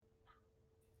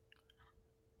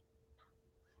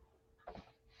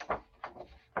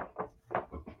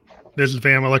This is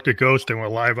Van Electric Ghost, and we're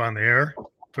live on the air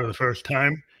for the first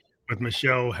time with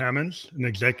Michelle Hammons, an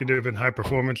executive and high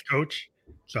performance coach.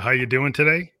 So, how you doing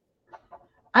today?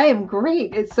 I am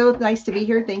great. It's so nice to be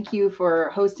here. Thank you for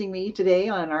hosting me today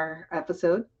on our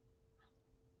episode.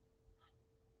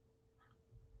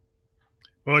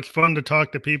 Well, it's fun to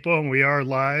talk to people, and we are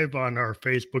live on our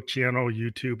Facebook channel,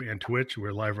 YouTube, and Twitch.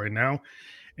 We're live right now,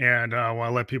 and I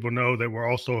want to let people know that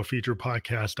we're also a featured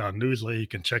podcast on Newsly. You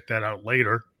can check that out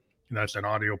later. And that's an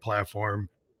audio platform.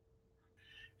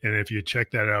 And if you check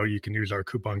that out, you can use our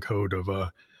coupon code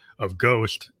of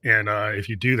Ghost. And if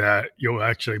you do that, you'll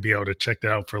actually be able to check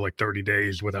that out for like 30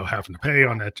 days without having to pay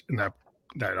on that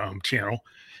channel.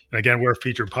 And again, we're a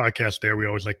featured podcast there. We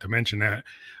always like to mention that.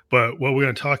 But what we're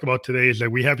going to talk about today is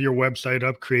that we have your website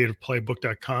up,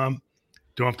 creativeplaybook.com.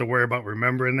 Don't have to worry about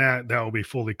remembering that. That will be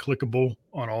fully clickable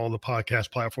on all the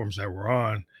podcast platforms that we're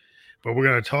on. But we're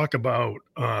going to talk about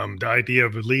the idea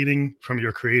of leading from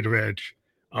your creative edge,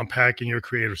 unpacking your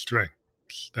creative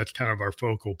strengths. That's kind of our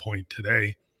focal point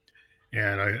today.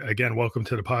 And again, welcome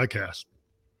to the podcast.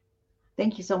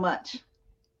 Thank you so much.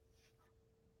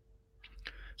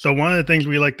 So one of the things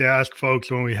we like to ask folks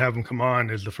when we have them come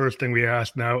on is the first thing we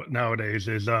ask nowadays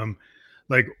is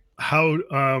like how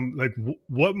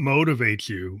what motivates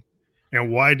you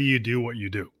and why do you do what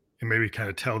you do? And maybe kind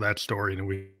of tell that story and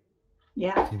we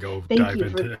can go dive Yeah, into thank you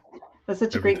for everything else. that's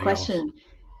such a great question.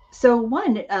 So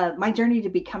one, my journey to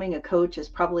becoming a coach is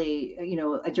probably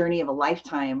a journey of a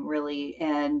lifetime, really.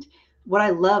 And what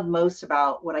I love most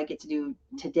about what I get to do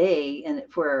today and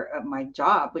for my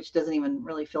job, which doesn't even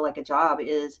really feel like a job,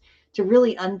 is to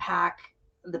really unpack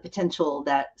the potential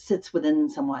that sits within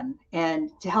someone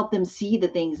and to help them see the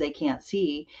things they can't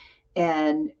see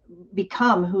and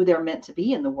become who they're meant to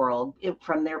be in the world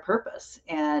from their purpose.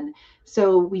 And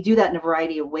so we do that in a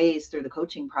variety of ways through the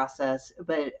coaching process,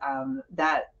 but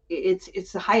that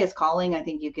it's the highest calling I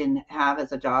think you can have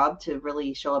as a job, to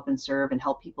really show up and serve and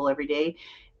help people every day.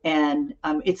 And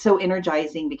it's so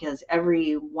energizing because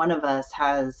every one of us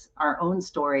has our own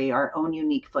story, our own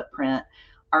unique footprint,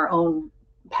 our own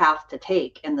path to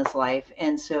take in this life.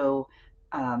 And so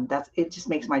that's it, just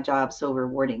makes my job so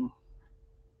rewarding.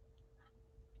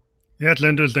 Yeah, it's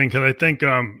interesting because I think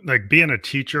like being a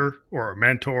teacher or a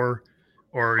mentor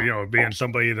or being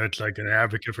somebody that's like an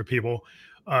advocate for people,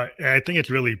 I think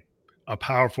it's really a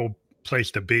powerful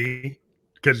place to be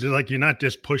because like you're not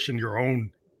just pushing your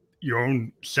own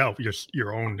self,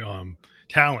 your own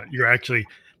talent. You're actually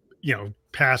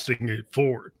passing it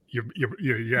forward.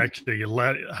 You're actually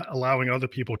allowing other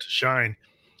people to shine.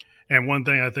 And one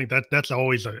thing I think that's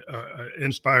always a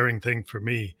inspiring thing for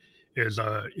me is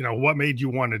what made you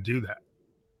want to do that.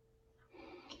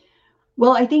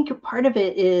 Well, I think part of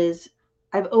it is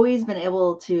I've always been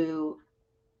able to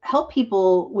help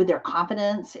people with their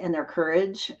confidence and their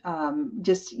courage.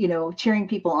 Just, cheering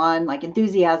people on, like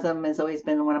enthusiasm has always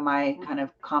been one of my kind of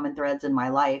common threads in my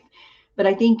life. But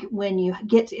I think when you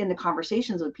get into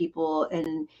conversations with people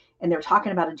and they're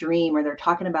talking about a dream or they're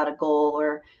talking about a goal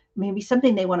or maybe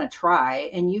something they want to try,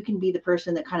 and you can be the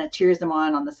person that kind of cheers them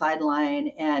on the sideline.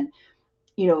 And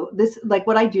this, like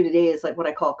what I do today is like what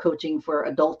I call coaching for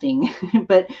adulting.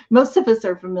 But most of us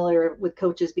are familiar with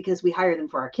coaches because we hire them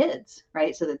for our kids,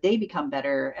 right? So that they become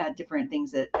better at different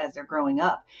things as they're growing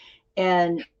up.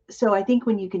 And so I think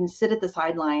when you can sit at the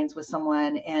sidelines with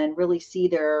someone and really see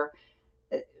their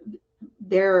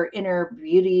inner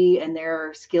beauty and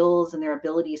their skills and their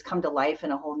abilities come to life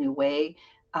in a whole new way.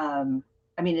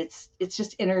 I mean, it's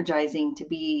just energizing to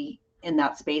be in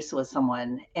that space with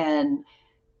someone. And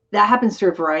that happens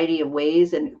through a variety of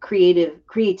ways. And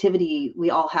creativity, we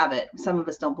all have it. Some of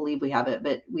us don't believe we have it,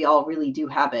 but we all really do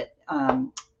have it.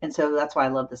 And so that's why I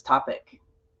love this topic.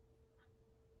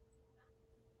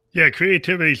 Yeah,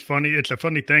 creativity is funny. It's a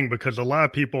funny thing because a lot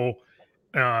of people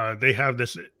they have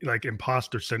this like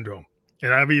imposter syndrome,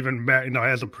 and I've even met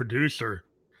as a producer,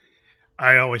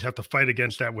 I always have to fight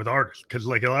against that with artists because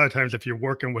like a lot of times if you're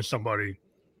working with somebody,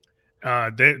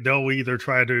 they'll either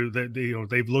try to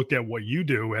they've looked at what you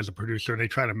do as a producer and they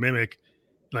try to mimic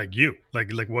like you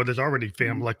like well there's already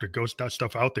Fam Mhm. Electric Ghost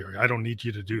stuff out there. I don't need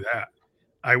you to do that.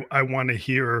 I want to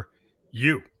hear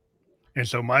you. And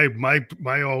so my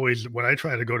always when I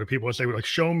try to go to people and say like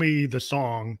show me the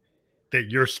song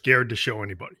that you're scared to show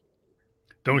anybody.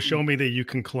 Don't show Mhm. me that you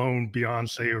can clone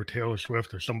Beyonce or Taylor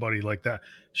Swift or somebody like that.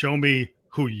 Show me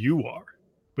who you are.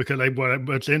 Because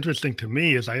what's interesting to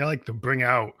me is I like to bring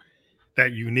out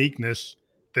that uniqueness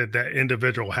that that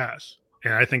individual has.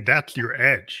 And I think that's your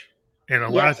edge. And a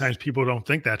lot of Yes. times people don't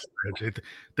think that's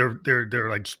their edge. They're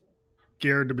like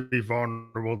scared to be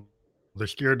vulnerable. They're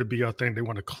scared to be authentic. They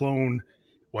want to clone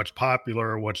what what's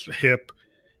popular, what's hip.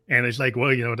 And it's like,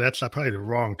 well, that's not probably the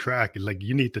wrong track. It's like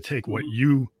you need to take what Mhm.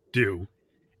 you do,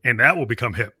 and that will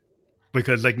become hip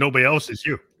because like nobody else is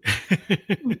you.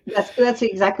 That's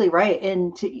exactly right.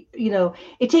 And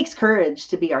it takes courage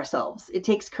to be ourselves. It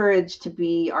takes courage to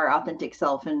be our authentic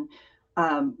self. And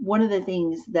one of the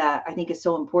things that I think is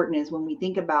so important is when we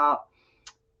think about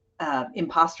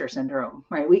imposter syndrome,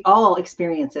 right? We all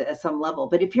experience it at some level.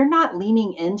 But if you're not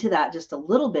leaning into that just a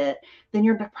little bit, then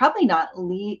you're probably not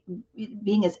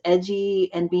being as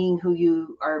edgy and being who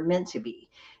you are meant to be.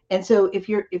 And so if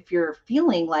you're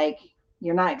feeling like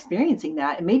you're not experiencing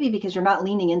that, and maybe because you're not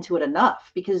leaning into it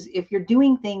enough, because if you're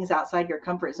doing things outside your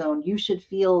comfort zone, you should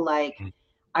feel like,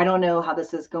 I don't know how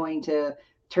this is going to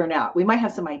turn out. We might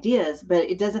have some ideas, but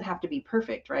it doesn't have to be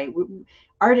perfect, right?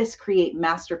 Artists create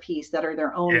masterpieces that are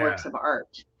their own Yeah, works of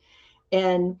art.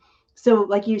 And so,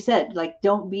 like you said, like,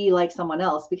 don't be like someone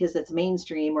else because it's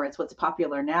mainstream or it's what's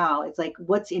popular now. It's like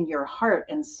what's in your heart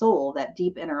and soul, that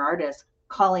deep inner artist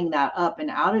calling that up and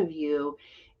out of you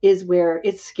is where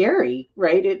it's scary,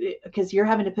 right? Because you're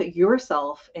having to put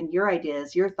yourself and your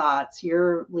ideas, your thoughts,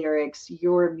 your lyrics,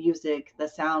 your music, the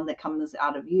sound that comes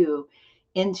out of you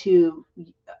into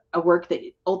a work that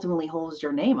ultimately holds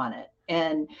your name on it.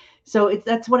 And so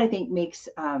that's what I think makes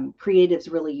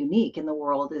creatives really unique in the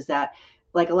world, is that,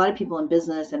 like, a lot of people in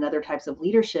business and other types of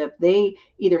leadership, they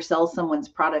either sell someone's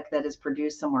product that is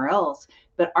produced somewhere else,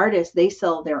 but artists, they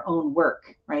sell their own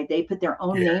work, right? They put their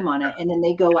own yeah, name on it, and then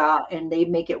they go out and they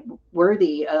make it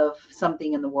worthy of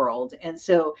something in the world. And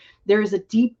so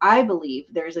I believe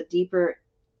there's a deeper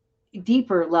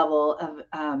level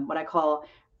of what I call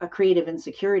a creative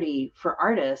insecurity for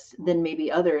artists than maybe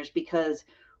others, because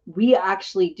we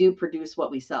actually do produce what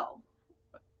we sell.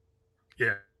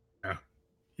 yeah,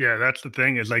 yeah. That's the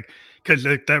thing is like because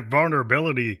like that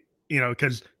vulnerability,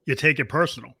 because you take it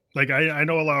personal. Like I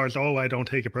know a lot of us, oh, I don't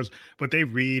take it personal, but they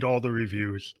read all the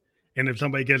reviews, and if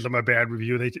somebody gives them a bad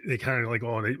review, they kind of like,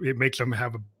 oh, it makes them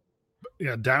have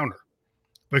a downer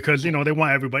because they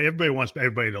want everybody wants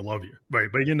everybody to love you, right?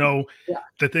 But Yeah,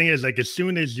 the thing is, like, as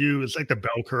soon as it's like the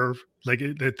bell curve. Like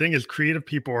the thing is, creative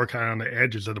people are kind of on the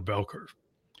edges of the bell curve.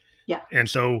 yeah. And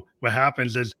so what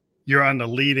happens is you're on the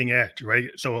leading edge, right?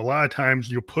 So a lot of times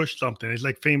you push something. It's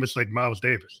like famous, like Miles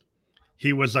Davis.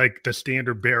 He was like the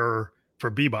standard bearer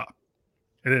for bebop.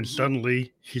 And then Hmm.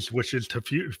 suddenly he switches to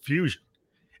fusion.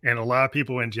 And a lot of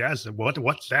people in jazz said,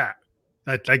 what's that?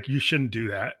 Like, you shouldn't do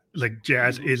that. Like,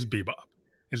 jazz Hmm. is bebop.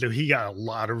 And so he got a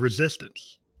lot of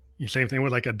resistance. The same thing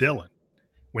with like a Dylan.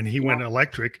 When he Yeah. went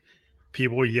electric,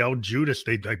 people yelled Judas.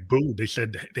 They like booed. They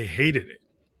said they hated it,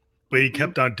 but he Hmm.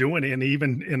 kept on doing it. And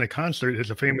even in a concert,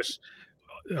 there's a famous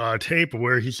tape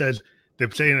where he says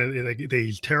they're saying that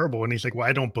he's terrible, and he's like, "Well,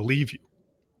 I don't believe you."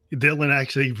 Dylan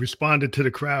actually responded to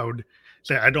the crowd,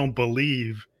 saying, "I don't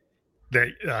believe that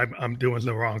I'm doing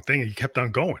the wrong thing." And he kept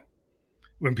on going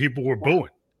when people were Yeah.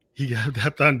 booing. He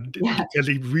kept on Yeah. because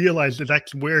he realized that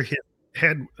that's where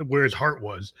his heart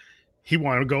was. He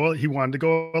wanted to go. He wanted to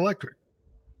go electric,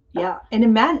 Yeah. And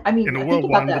imagine, I and mean, the think world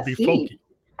about wanted him to that be scene. folky.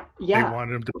 They Yeah.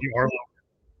 wanted him to be Arlo.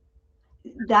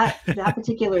 That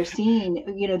particular scene,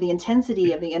 the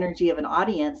intensity of the energy of an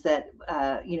audience that,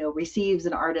 receives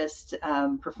an artist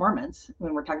performance,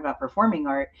 when we're talking about performing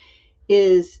art,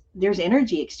 is there's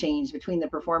energy exchange between the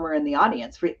performer and the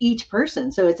audience for each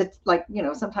person. So it's like,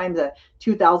 sometimes a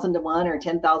 2,000 to 1 or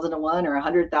 10,000 to 1 or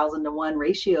 100,000 to 1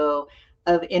 ratio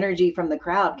of energy from the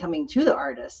crowd coming to the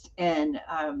artist. And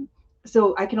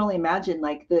so I can only imagine,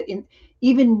 like,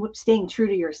 even staying true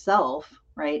to yourself,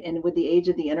 right? And with the age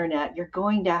of the internet, you're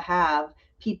going to have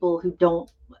people who don't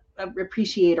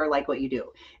appreciate or like what you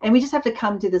do. And we just have to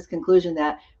come to this conclusion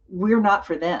that we're not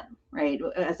for them, right?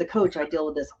 As a coach, I deal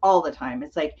with this all the time.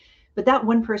 It's like, but that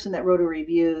one person that wrote a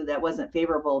review that wasn't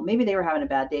favorable, maybe they were having a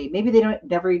bad day. Maybe they don't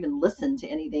never even listen to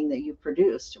anything that you've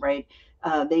produced, right?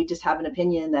 They just have an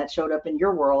opinion that showed up in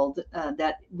your world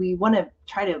that we want to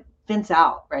try to fence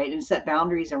out, right? And set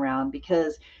boundaries around,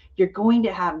 because you're going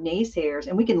to have naysayers,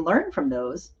 and we can learn from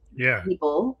those Yeah,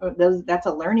 people. That's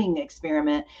a learning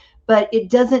experiment, but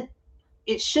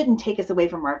it shouldn't take us away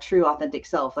from our true authentic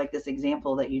self, like this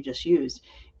example that you just used.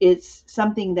 It's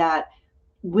something that,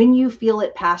 when you feel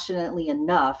it passionately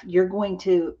enough, you're going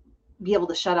to be able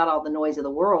to shut out all the noise of the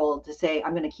world to say,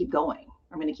 I'm going to keep going.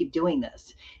 I'm going to keep doing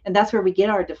this. And that's where we get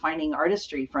our defining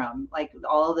artistry from, like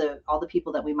all the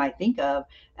people that we might think of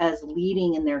as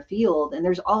leading in their field. And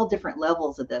there's all different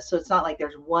levels of this. So it's not like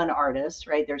there's one artist,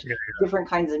 right? There's Yeah. different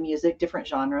kinds of music, different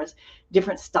genres,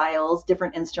 different styles,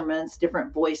 different instruments,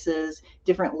 different voices,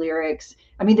 different lyrics.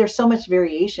 I mean, there's so much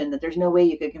variation that there's no way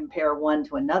you could compare one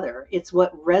to another. It's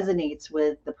what resonates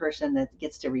with the person that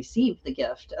gets to receive the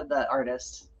gift of the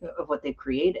artist of what they've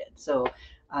created. So,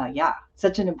 yeah,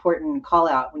 such an important call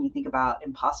out when you think about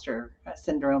imposter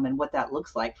syndrome and what that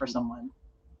looks like for someone.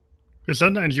 Because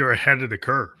sometimes you're ahead of the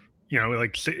curve.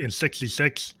 Like in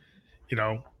 '66, you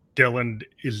know, Dylan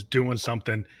is doing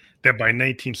something that by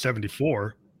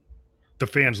 1974 the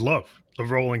fans love. The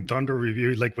Rolling Thunder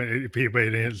review, like when if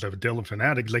anybody is a Dylan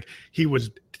fanatic, like he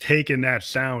was taking that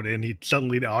sound and he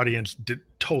suddenly the audience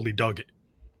totally dug it.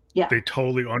 Yeah. They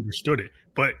totally understood it.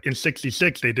 But in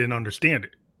 '66, they didn't understand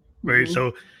it. Right. Mm-hmm.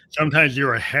 So sometimes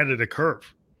you're ahead of the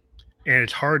curve. And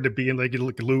it's hard to be in like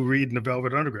Lou Reed and the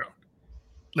Velvet Underground.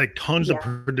 Like tons of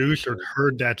Yeah. producers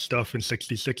heard that stuff in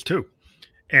 '66 too.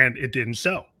 And it didn't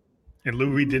sell. And Lou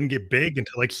Reed Mm-hmm. didn't get big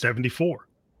until like '74.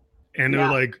 And they're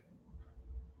Yeah. like,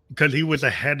 because he was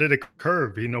ahead of the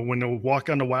curve. When the Walk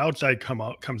on the Wild Side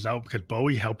comes out because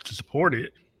Bowie helped to support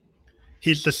it,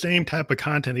 he's the same type of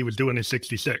content he was doing in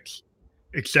 '66,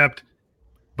 except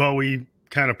Bowie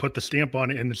kind of put the stamp on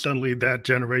it, and suddenly that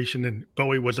generation and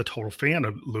Bowie was a total fan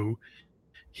of Lou.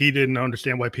 He didn't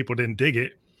understand why people didn't dig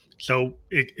it, so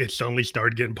it suddenly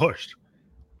started getting pushed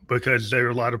because there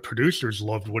were a lot of producers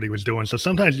loved what he was doing. So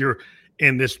sometimes you're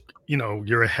in this,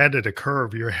 you're ahead of the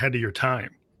curve, you're ahead of your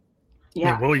time.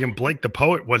 Yeah. William Blake, the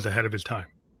poet, was ahead of his time.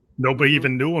 Nobody Mm-hmm.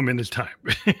 even knew him in his time.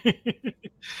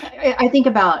 I think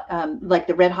about like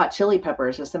the Red Hot Chili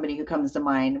Peppers as somebody who comes to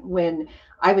mind. When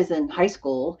I was in high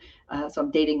school, so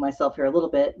I'm dating myself here a little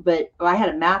bit, but I had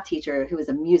a math teacher who was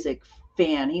a music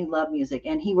fan. He loved music,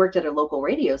 and he worked at a local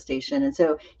radio station. And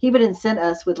so he would incent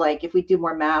us with, like, if we do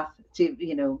more math to,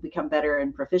 become better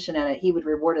and proficient at it, he would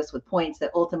reward us with points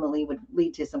that ultimately would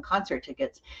lead to some concert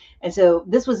tickets. And so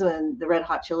this was when the Red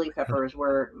Hot Chili Peppers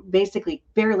were basically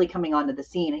barely coming onto the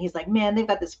scene. And he's like, man, they've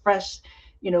got this fresh,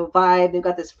 vibe. They've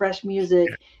got this fresh music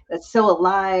that's so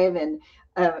alive. And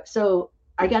so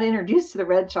I got introduced to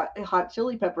the Hot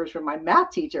Chili Peppers from my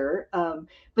math teacher.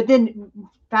 But then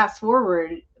fast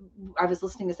forward, I was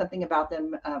listening to something about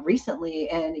them recently,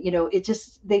 and it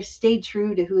just they've stayed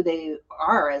true to who they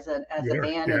are as a Yeah,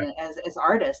 band yeah, and as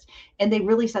artists, and they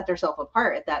really set themselves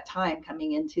apart at that time,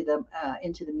 coming into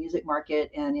the music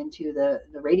market and into the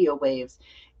radio waves.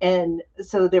 And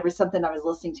so there was something I was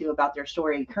listening to about their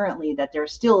story currently, that they're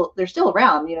still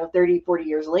around, 30, 40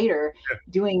 years later, yeah.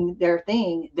 doing their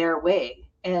thing their way.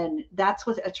 And that's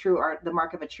what the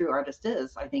mark of a true artist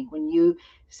is, I think, when you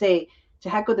say, to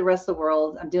heck with the rest of the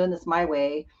world, I'm doing this my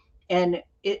way. And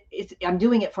I'm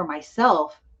doing it for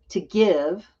myself to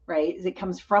give, right? It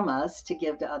comes from us to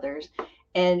give to others.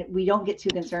 And we don't get too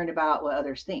concerned about what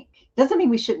others think. Doesn't mean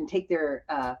we shouldn't consider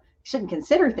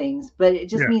things, but it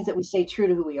just Yeah. means that we stay true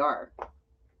to who we are.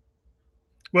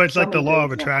 Well, it's So like the many great law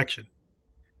of examples. attraction.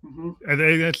 Hmm. I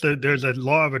think there's a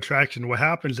law of attraction. What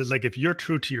happens is, like, if you're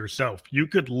true to yourself, you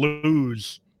could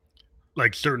lose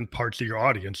like certain parts of your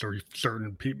audience or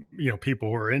certain people, people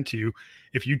who are into you,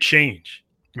 if you change,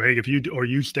 right? If you or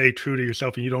you stay true to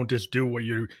yourself and you don't just do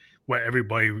what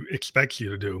everybody expects you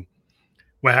to do.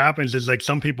 What happens is, like,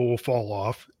 some people will fall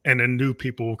off and then new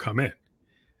people will come in.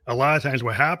 A lot of times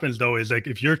what happens though is, like,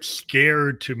 if you're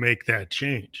scared to make that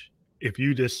change, if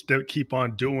you just keep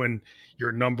on doing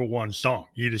your number one song,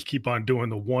 you just keep on doing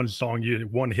the one song, you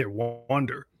one hit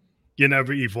wonder, you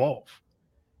never evolve.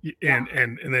 Yeah.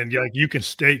 And then, like, you can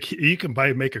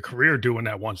probably make a career doing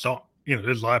that one song.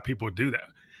 There's a lot of people who do that,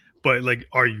 but, like,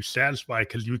 are you satisfied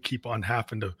because you keep on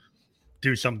having to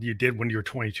do something you did when you were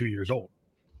 22 years old?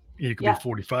 You could be Yeah.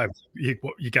 45.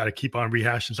 You got to keep on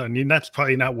rehashing something, and that's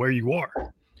probably not where you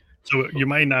are. So you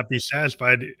might not be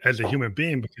satisfied as a human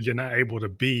being because you're not able to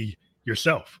be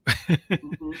yourself.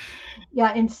 Hmm.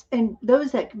 Yeah, and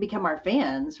those that become our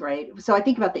fans, right? So I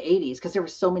think about the '80s, because there were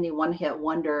so many one-hit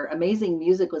wonder. Amazing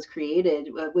music was created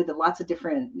with lots of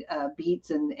different beats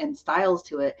and styles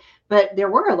to it. But there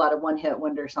were a lot of one-hit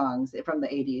wonder songs from the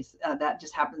 '80s. That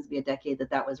just happens to be a decade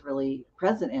that was really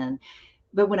present in.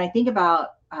 But when I think about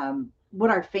what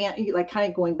our like, kind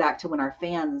of going back to when our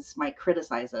fans might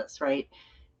criticize us, right?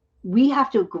 We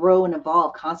have to grow and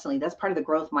evolve constantly. That's part of the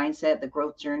growth mindset, the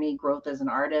growth journey, growth as an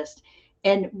artist.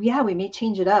 And yeah, we may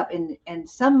change it up, and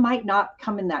some might not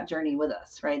come in that journey with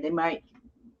us, right? They might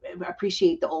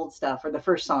appreciate the old stuff or the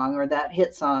first song or that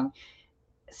hit song.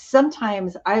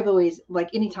 Sometimes I've always, like,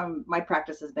 anytime my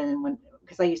practice has been when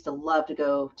because I used to love to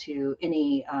go to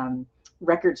any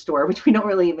record store, which we don't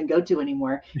really even go to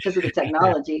anymore because of the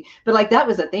Yeah, technology. But like that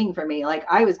was a thing for me. Like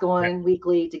I was yeah, going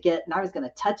weekly to get, and I was going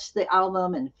to touch the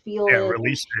album and feel yeah. it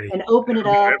Release day and open it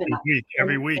up every week.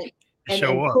 Every and week and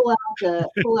you show and up. pull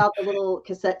out the little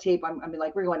cassette tape. I mean,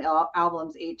 like we're going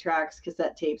albums, 8 tracks,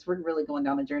 cassette tapes. We're really going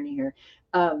down a journey here.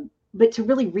 But to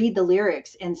really read the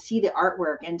lyrics and see the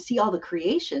artwork and see all the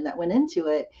creation that went into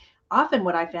it, often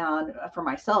what I found for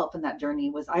myself in that journey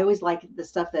was I always liked the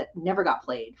stuff that never got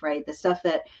played, right? The stuff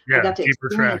that I Yeah, got to deeper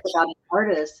experience tracks. about an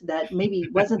artist that maybe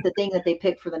wasn't the thing that they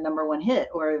picked for the number one hit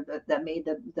or that made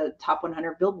the top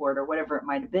 100 Billboard or whatever it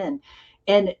might have been.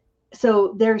 And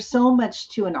so there's so much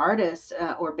to an artist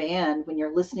or band when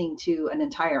you're listening to an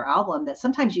entire album that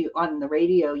sometimes you on the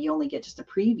radio you only get just a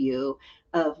preview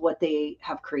of what they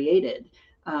have created.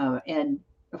 And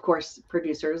of course,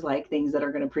 producers like things that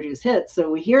are going to produce hits.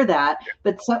 So we hear that,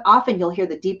 but so often you'll hear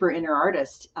the deeper inner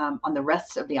artist on the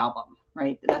rest of the album,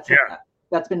 right? Yeah.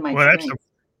 That's been my Well, experience.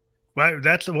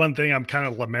 that's the one thing I'm kind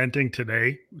of lamenting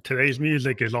today. Today's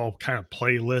music is all kind of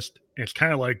playlist. It's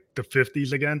kind of like the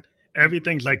 50s again.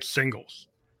 Everything's like singles.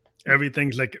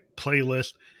 Everything's like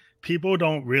playlist. People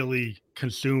don't really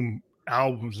consume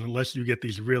albums unless you get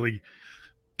these really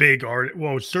big art.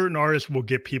 Well, certain artists will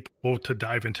get people to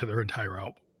dive into their entire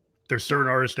album. There's Yeah, certain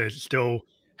artists that still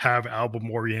have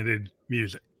album oriented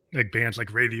music, like bands like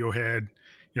Radiohead.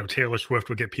 Taylor Swift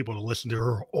will get people to listen to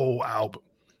her whole album.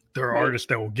 There are right. artists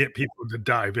that will get people to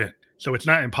dive in. So it's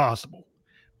not impossible,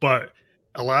 but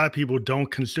a lot of people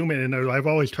don't consume it. And I've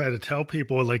always tried to tell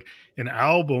people like an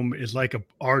album is like a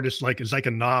artist, like it's like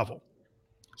a novel.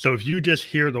 So if you just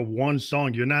hear the one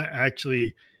song, you're not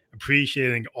actually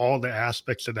appreciating all the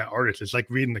aspects of that artist. It's like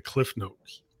reading the cliff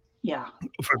notes Yeah,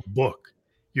 for the book.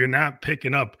 You're not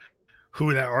picking up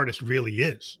who that artist really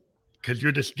is because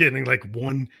you're just getting like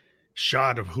one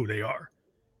shot of who they are.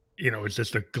 It's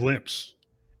just a glimpse,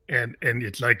 and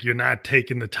it's like you're not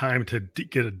taking the time to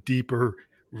get a deeper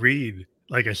read.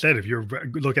 Like I said, if you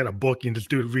look at a book and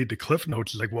just read the cliff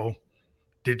notes, it's like, well,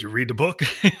 did you read the book?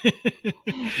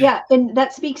 yeah, and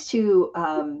that speaks to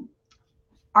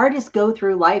artists go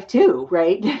through life too,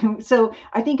 right? So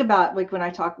I think about like when I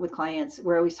talk with clients,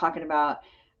 we're always talking about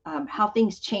how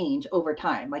things change over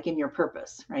time, like in your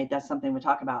purpose, right? That's something we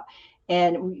talk about.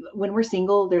 And when we're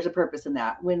single, there's a purpose in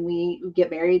that. When we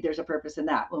get married, there's a purpose in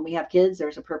that. When we have kids,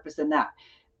 there's a purpose in that.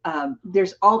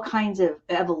 There's all kinds of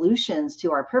evolutions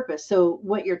to our purpose. So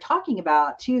what you're talking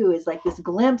about too is like this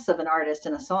glimpse of an artist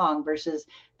in a song versus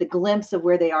the glimpse of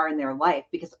where they are in their life,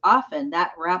 because often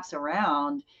that wraps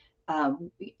around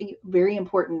um, very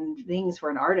important things for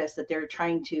an artist that they're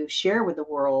trying to share with the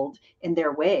world in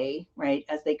their way, right?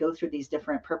 As they go through these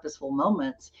different purposeful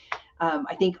moments.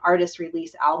 I think artists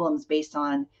release albums based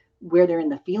on where they're in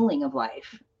the feeling of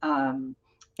life.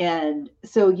 And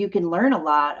so you can learn a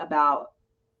lot about,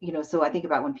 so I think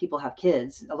about when people have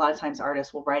kids, a lot of times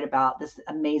artists will write about this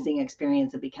amazing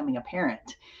experience of becoming a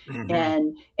parent Hmm.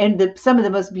 and some of the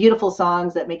most beautiful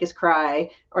songs that make us cry,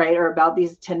 right, are about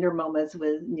these tender moments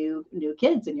with new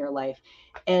kids in your life.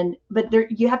 And but there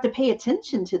you have to pay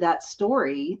attention to that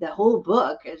story, the whole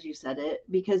book, as you said it,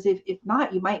 because if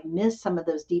not, you might miss some of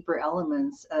those deeper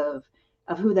elements of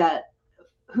who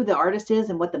the artist is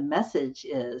and what the message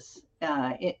is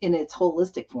in its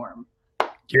holistic form.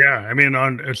 Yeah, I mean,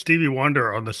 on Stevie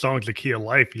Wonder on the songs "The Key of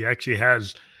Life," he actually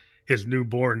has his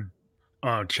newborn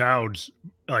child's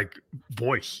like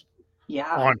voice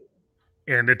Yeah, on,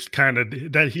 and it's kind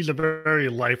of that he's a very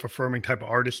life affirming type of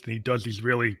artist, and he does these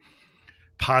really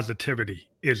positivity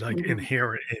is like hmm,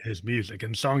 inherent in his music.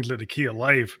 And songs of "The Key of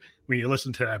Life," when you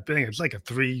listen to that thing, it's like a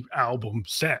 3 album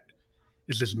set.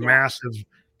 It's this yeah, massive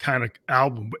kind of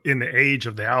album in the age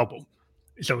of the album.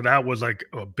 So that was like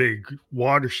a big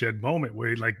watershed moment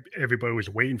where like everybody was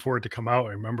waiting for it to come out.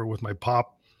 I remember with my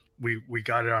pop, we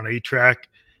got it on 8 track,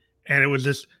 and it was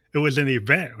an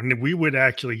event. And we would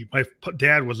actually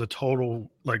dad was a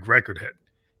total like record head.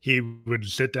 He would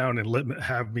sit down and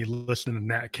have me listen to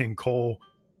Nat King Cole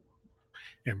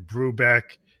and Brubeck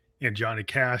and Johnny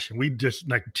Cash, and we just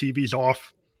like TV's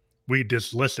off, we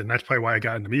just listen. That's probably why I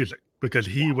got into music because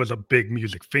he yeah, was a big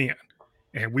music fan,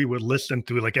 and we would listen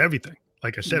through like everything.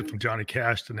 Like I said, hmm, from Johnny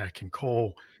Cash to Nat King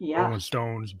Cole, yeah, Rolling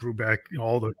Stones, Brubeck,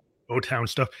 all the Motown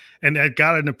stuff, and I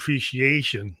got an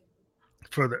appreciation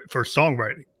for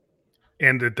songwriting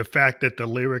and the fact that the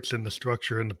lyrics and the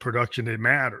structure and the production it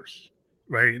matters,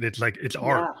 right? It's like it's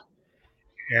art,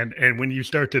 yeah, and when you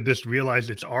start to just realize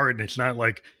it's art, and it's not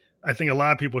like I think a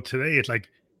lot of people today, it's like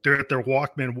they're at their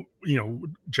Walkman,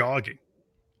 jogging.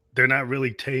 They're not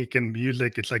really taking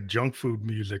music. It's like junk food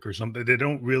music or something. They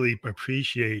don't really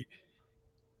appreciate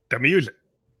the music.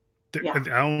 I Yeah.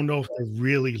 don't know if they're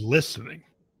really listening.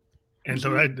 And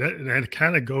so Hmm. that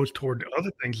kind of goes toward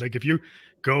other things. Like if you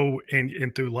go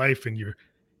in through life and you're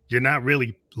not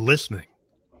really listening,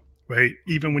 right?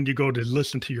 Even when you go to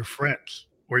listen to your friends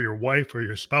or your wife or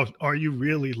your spouse, are you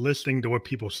really listening to what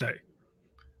people say?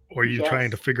 Or are you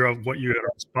trying to Yes. figure out what you gotta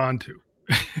respond to?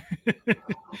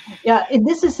 Yeah, and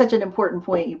this is such an important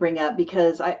point you bring up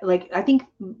because I think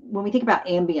when we think about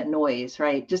ambient noise,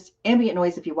 right? Just ambient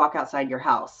noise if you walk outside your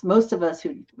house. Most of us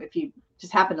who if you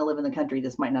just happen to live in the country,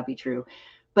 this might not be true.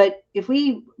 But if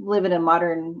we live in a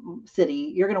modern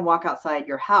city, you're going to walk outside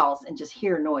your house and just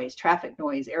hear noise, traffic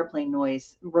noise, airplane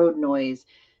noise, road noise,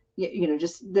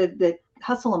 just the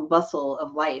hustle and bustle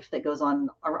of life that goes on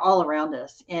all around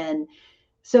us. And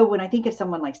so when I think of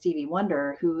someone like Stevie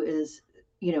Wonder, who is,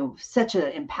 such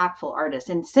an impactful artist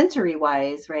and sensory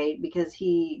wise, right? Because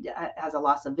he has a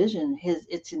loss of vision,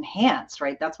 it's enhanced,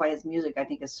 right? That's why his music I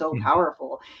think is so Mhm.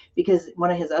 powerful because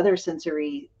one of his other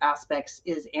sensory aspects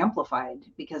is amplified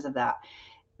because of that.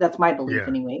 That's my belief Yeah.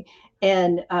 anyway.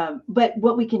 And but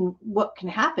what can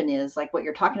happen is like what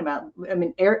you're talking about. I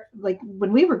mean, like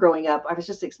when we were growing up, I was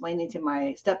just explaining to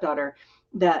my stepdaughter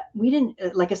that we didn't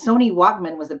like a Sony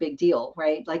Walkman was a big deal,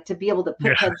 right? Like to be able to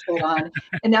put Yeah. headset on,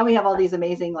 and now we have all these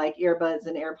amazing like earbuds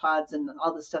and AirPods and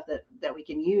all the stuff that we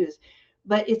can use.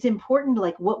 But it's important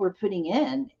like what we're putting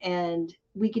in, and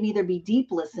we can either be deep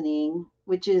listening,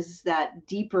 which is that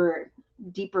deeper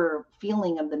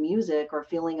feeling of the music or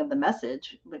feeling of the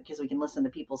message because we can listen to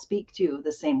people speak too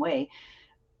the same way,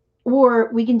 or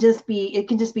we can just be it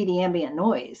can just be the ambient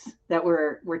noise that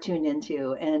we're tuned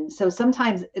into. And so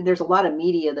sometimes there's a lot of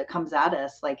media that comes at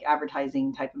us like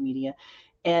advertising type of media,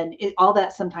 and all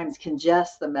that sometimes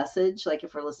congests the message, like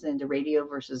if we're listening to radio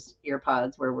versus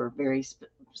earpods where we're very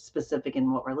specific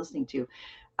in what we're listening to.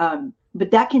 But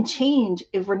that can change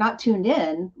if we're not tuned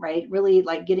in, right? Really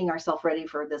like getting ourselves ready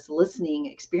for this listening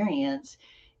experience,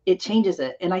 it changes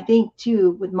it. And I think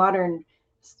too, with modern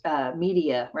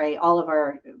media, right? All of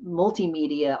our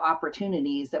multimedia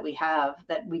opportunities that we have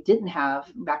that we didn't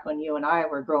have back when you and I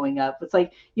were growing up. It's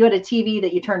like you had a TV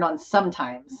that you turned on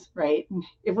sometimes, right?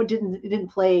 It didn't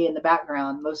play in the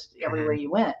background most everywhere Mhm.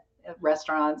 you went,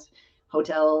 restaurants,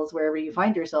 hotels, wherever you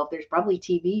find yourself. There's probably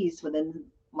TVs within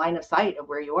line of sight of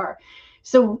where you are.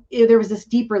 So there was this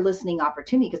deeper listening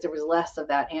opportunity because there was less of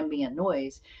that ambient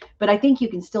noise. But I think you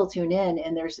can still tune in,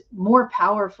 and there's more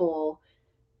powerful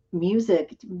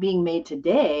music being made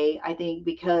today, I think,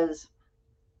 because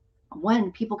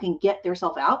one, people can get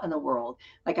themselves out in the world.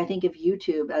 Like I think of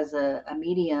YouTube as a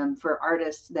medium for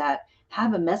artists that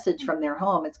have a message from their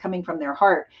home, it's coming from their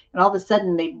heart, and all of a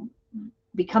sudden they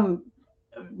become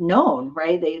known,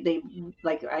 right? They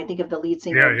like I think of the lead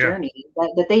singer Yeah, of yeah. Journey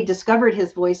that they discovered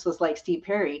his voice was like Steve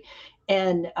Perry,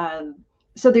 and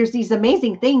so there's these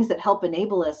amazing things that help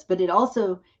enable us, but it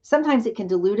also sometimes it can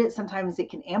dilute it, sometimes it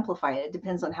can amplify it. It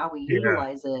depends on how we Yeah.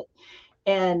 utilize it.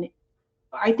 And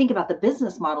I think about the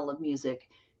business model of music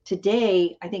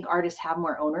today. I think artists have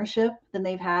more ownership than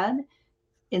they've had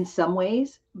in some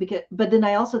ways, because but then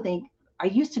I also think I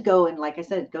used to go and like I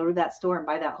said go to that store and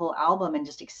buy that whole album and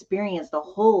just experience the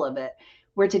whole of it,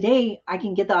 where today I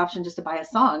can get the option just to buy a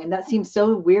song, and that seems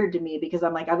so weird to me because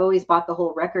I'm like I've always bought the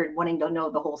whole record wanting to know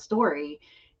the whole story,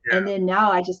 and Yeah. then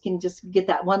now I just can just get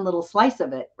that one little slice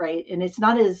of it, right? And it's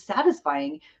not as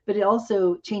satisfying, but it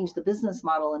also changed the business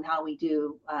model and how we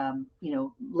do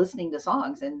listening to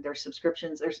songs and their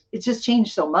subscriptions. It's just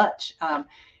changed so much.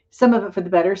 Some of it for the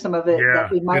better, some of it that Yeah.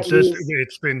 we might It's just lose.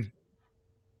 it's been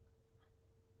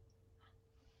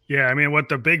yeah, I mean, what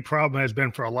the big problem has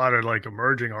been for a lot of, like,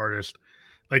 emerging artists,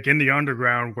 like, in the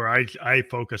underground where I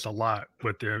focus a lot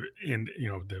with the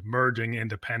emerging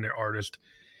independent artists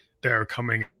that are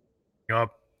coming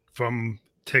up from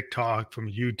TikTok,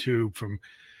 from YouTube, from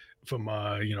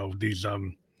these,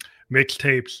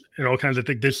 mixtapes and all kinds of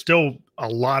things. There's still a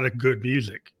lot of good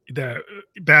music that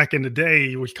back in the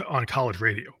day was on college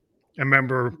radio. I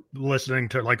remember listening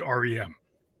to like REM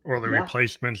or the Yeah,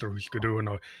 Replacements or Skidoo and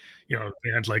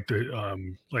bands like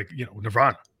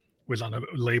Nirvana was on a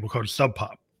label called Sub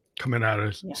Pop coming out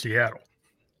of yeah, Seattle.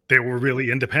 They were really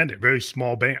independent, very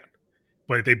small band,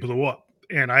 but they blew up.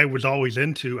 And I was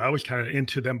kind of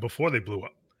into them before they blew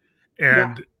up.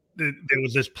 yeah, And there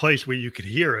was this place where you could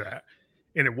hear that,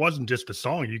 and it wasn't just a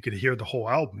song, you could hear the whole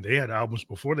album. They had albums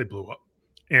before they blew up.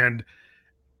 And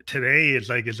today it's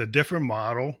a different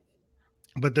model,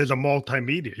 but there's a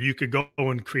multimedia. You could go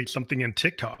and create something in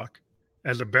TikTok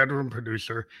as a bedroom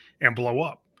producer and blow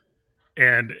up.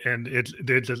 And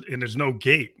there's no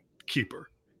gatekeeper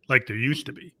like there used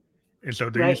to be. And so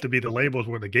there used right. to be the labels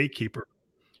were the gatekeeper,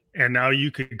 And now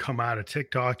you could come out of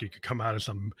TikTok, you could come out of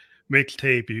some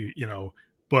mixtape,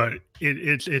 but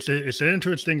it's an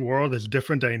interesting world. There's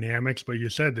different dynamics, but you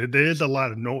said that there is a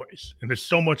lot of noise, and there's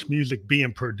so much music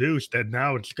being produced that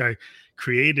now it's got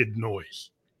created noise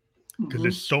because Hmm.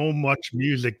 there's so much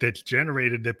music that's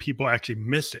generated that people actually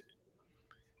miss it.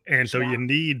 And so Yeah. you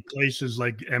need places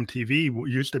like MTV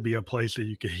used to be a place that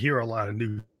you could hear a lot of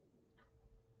new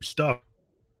stuff,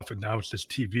 and now it's just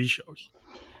TV shows.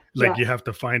 Like you have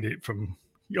to find it Yeah. from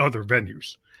other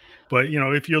venues. But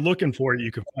if you're looking for it,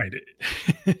 you can find it.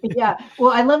 Yeah.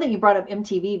 Well, I love that you brought up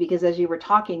MTV because as you were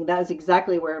talking, that was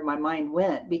exactly where my mind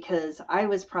went because I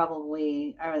was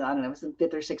probably, I don't know, I was in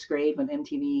fifth or sixth grade when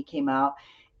MTV came out.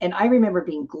 And I remember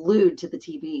being glued to the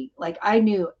TV. Like I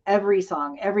knew every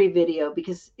song, every video,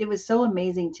 because it was so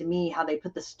amazing to me how they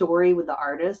put the story with the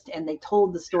artist and they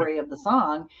told the story of the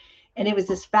song. And it was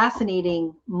this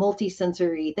fascinating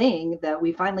multi-sensory thing that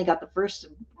we finally got the first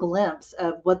glimpse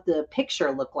of what the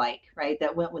picture looked like, right?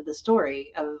 That went with the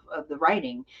story of the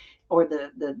writing or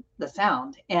the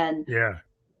sound. And Yeah,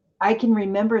 I can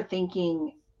remember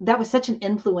thinking that was such an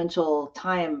influential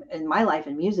time in my life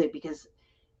in music because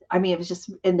I mean, it was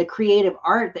just in the creative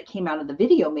art that came out of the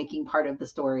video making part of the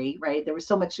story, right? There was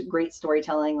so much great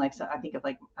storytelling. Like, so I think of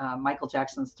like Michael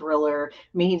Jackson's Thriller.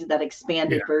 I mean, he did that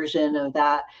yeah, expanded version of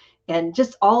that. And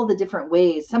just all the different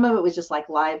ways. Some of it was just like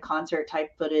live concert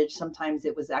type footage. Sometimes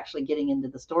it was actually getting into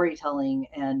the storytelling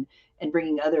and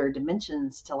bringing other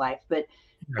dimensions to life. But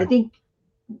I yeah, think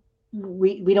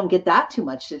we don't get that too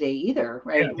much today either,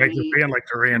 yeah. right? Like a We band like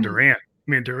Duran Duran.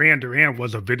 I mean, Duran Duran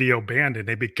was a video band,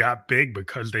 and got big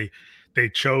because they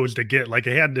chose to get like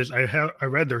they had this. I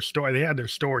read their story. They had their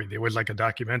story. There was like a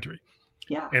documentary,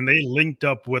 yeah, and they linked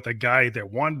up with a guy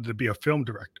that wanted to be a film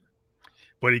director,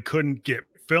 but he couldn't get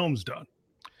films done.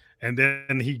 And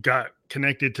then he got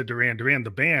connected to Duran Duran,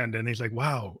 the band, and he's like,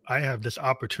 wow, I have this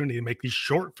opportunity to make these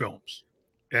short films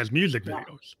as music yeah,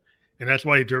 videos. And that's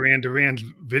why Duran Duran's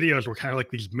videos were kind of like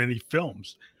these mini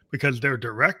films because their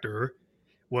director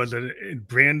was a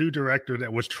brand new director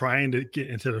that was trying to get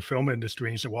into the film industry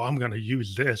and said, well, I'm going to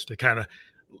use this to kind of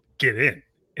get in.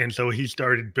 And so he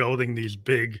started building these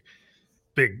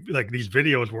like these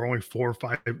videos were only 4 or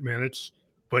 5 minutes,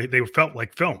 but they felt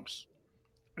like films,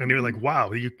 and they were like, mhm,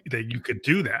 "Wow, you could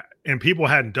do that." And people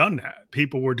hadn't done that.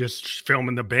 People were just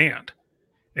filming the band,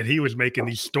 and he was making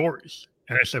these stories.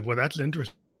 And I said, "Well, that's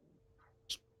interesting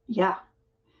yeah,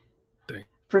 that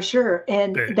for sure.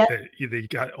 And that that they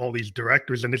got all these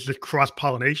directors, and it's this cross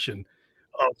pollination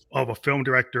of a film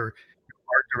director,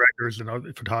 art directors, and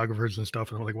other photographers and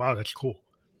stuff." And I'm like, "Wow, that's cool."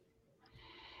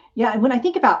 Yeah, and when I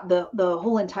think about the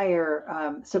whole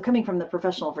entire, so coming from the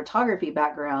professional photography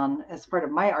background as part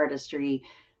of my artistry,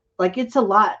 like it's a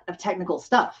lot of technical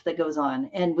stuff that goes on.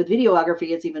 And with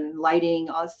videography, it's even lighting,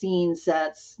 scene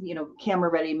sets, camera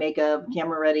ready makeup,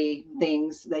 camera ready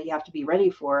things that you have to be ready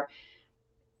for.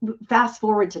 Fast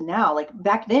forward to now, like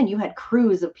back then, you had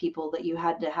crews of people that you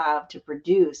had to have to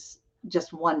produce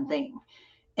just one thing.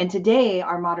 And today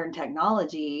our modern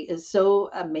technology is so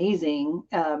amazing,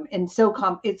 and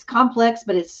so it's complex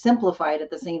but it's simplified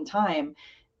at the same time.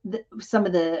 Some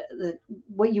of the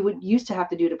what you would used to have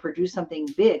to do to produce something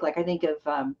big, like I think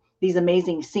of these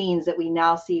amazing scenes that we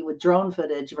now see with drone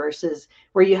footage versus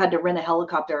where you had to rent a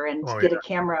helicopter and Oh get a yeah,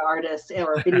 camera artist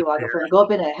or a videographer and yeah, go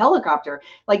up in a helicopter.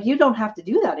 Like you don't have to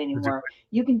do that anymore. exactly.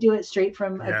 You can do it straight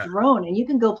from a Yeah, drone and you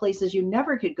can go places you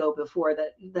never could go before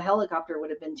that the helicopter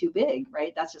would have been too big,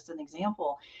 right? That's just an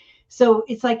example. So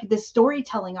it's like the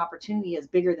storytelling opportunity is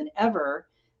bigger than ever.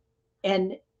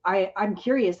 And I'm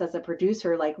curious as a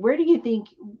producer, like where do you think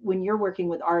when you're working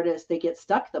with artists they get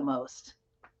stuck the most?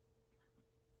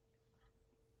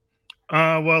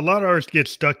 well, a lot of artists get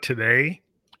stuck today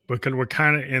because we're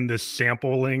kind of in this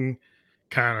sampling,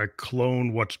 kind of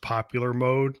clone what's popular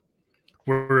mode.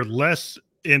 We're less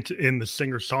into in the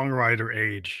singer songwriter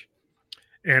age.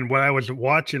 And what I was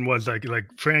watching was like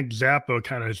Frank Zappa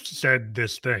kind of said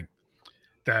this thing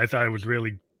that I thought was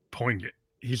really poignant.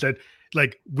 He said,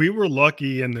 like, we were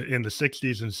lucky in the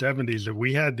 60s and 70s that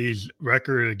we had these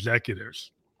record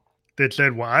executives that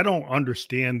said, well, I don't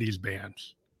understand these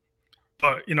bands,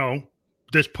 but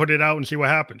just put it out and see what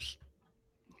happens.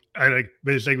 I like,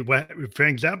 but it's like what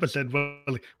Frank Zappa said. Well,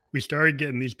 like, we started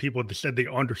getting these people that said they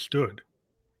understood,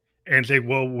 and say,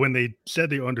 well, when they said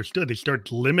they understood, they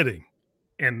started limiting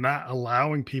and not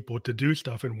allowing people to do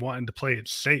stuff and wanting to play it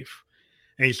safe.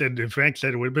 And he said, and Frank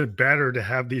said it would have been better to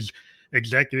have these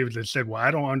executives that said, well,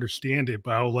 I don't understand it,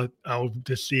 but I'll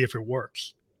just see if it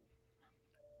works.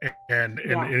 And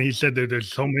Yeah. he said that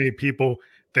there's so many people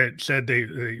that said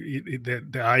that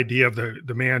the idea of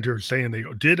the manager saying they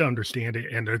did understand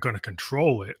it and they're going to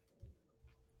control it,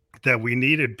 that we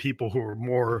needed people who were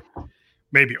more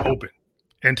maybe open.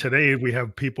 And today we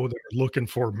have people that are looking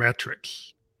for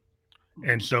metrics.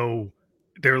 And Mhm. so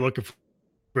they're looking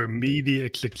for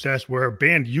immediate success where a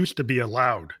band used to be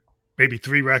allowed maybe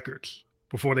 3 records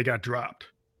before they got dropped.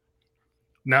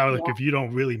 Now, like Yeah, if you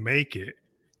don't really make it,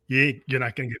 you're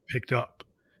not going to get picked up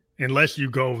unless you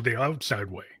go the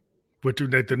outside way, which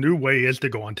the new way is to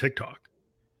go on TikTok.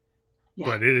 yeah,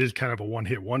 But it is kind of a one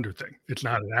hit wonder thing. It's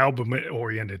not an album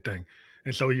oriented thing.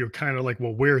 And so you're kind of like,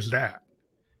 well, where's that?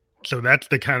 So that's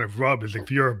the kind of rub is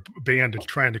if you're a band that's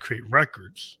trying to create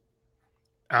records,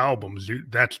 albums,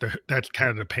 that's kind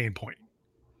of the pain point.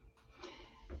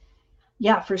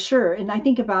 yeah, for sure. And I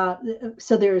think about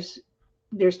so there's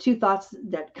two thoughts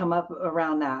that come up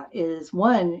around that. Is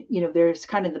one, there's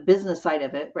kind of the business side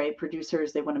of it, right?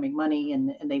 Producers, they want to make money,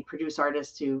 and they produce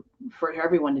artists to for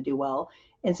everyone to do well.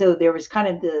 And so there was kind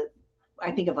of the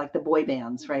I think of like the boy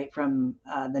bands, right, from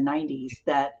the '90s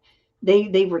that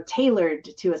they were tailored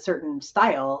to a certain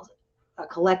style, a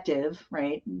collective,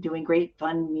 right, doing great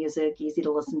fun music, easy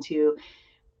to listen to.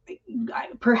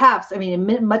 Perhaps, I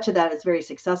mean, much of that is very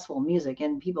successful music,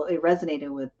 and people it resonated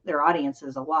with their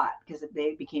audiences a lot because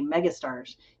they became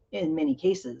megastars in many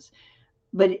cases.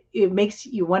 But it makes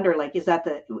you wonder, like, is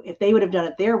that if they would have done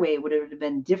it their way, would it have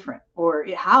been different, or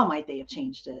how might they have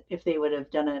changed it if they would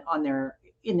have done it on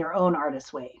in their own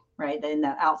artist way, right, in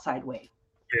that outside way?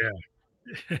 Yeah.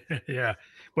 Yeah.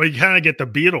 Well, you kind of get the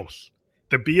Beatles.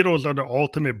 The Beatles are the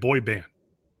ultimate boy band.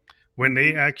 When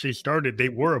they Hmm. actually started, they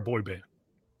were a boy band,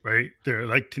 right? They're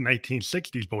like the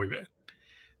 1960s boy band.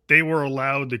 They were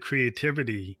allowed the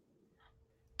creativity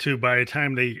to, by the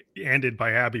time they ended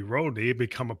by Abbey Road, they had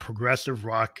become a progressive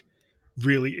rock,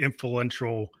 really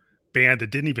influential band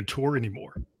that didn't even tour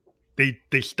anymore.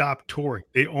 They stopped touring.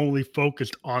 They only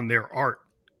focused on their art.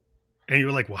 And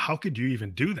you're like, well, how could you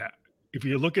even do that? If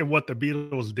you look at what the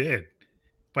Beatles did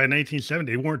by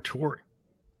 1970, they weren't touring.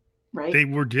 Right, They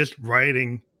were just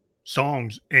writing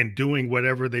songs and doing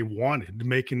whatever they wanted,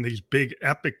 making these big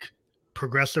epic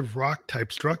progressive rock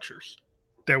type structures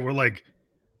that were like,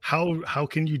 how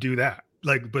can you do that?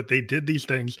 Like, but they did these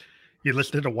things. You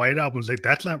listen to the White Albums, like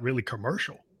that's not really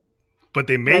commercial, but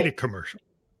they made right, it commercial.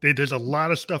 There's a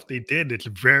lot of stuff they did that's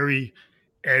very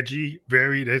edgy,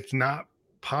 very that's not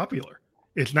popular.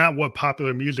 It's not what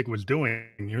popular music was doing.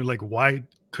 You're like, why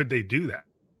could they do that?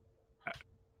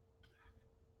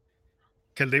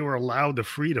 Because they were allowed the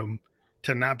freedom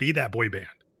to not be that boy band.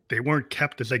 They weren't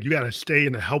kept as like you got to stay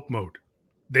in the help mode.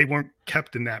 They weren't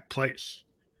kept in that place.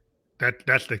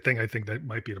 That's the thing I think that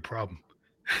might be the problem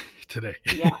today.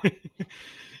 yeah.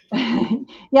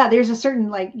 Yeah, there's a certain,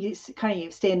 like, kind of you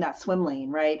stay in that swim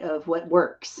lane, right, of what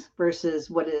works versus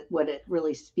what it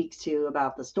really speaks to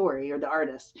about the story or the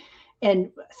artist.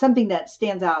 And something that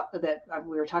stands out that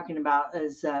we were talking about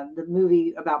is the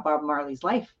movie about Bob Marley's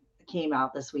life came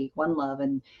out this week, One Love,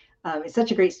 and it's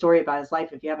such a great story about his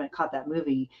life if you haven't caught that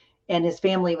movie. And his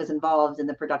family was involved in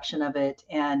the production of it,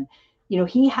 and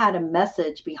he had a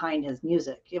message behind his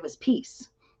music. It was peace,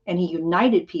 and he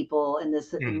united people in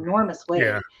this Mm,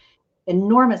 yeah,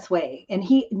 enormous way, and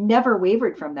he never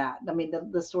wavered from that. I mean,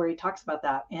 the story talks about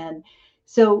that. And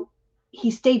so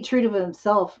he stayed true to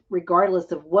himself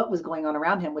regardless of what was going on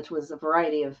around him, which was a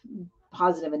variety of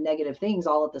positive and negative things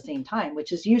all at the same time,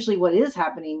 which is usually what is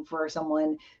happening for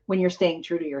someone when you're staying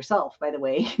true to yourself, by the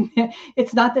way.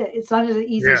 It's not an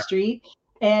easy yeah, street.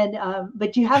 And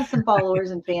but you have some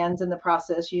followers and fans in the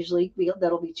process usually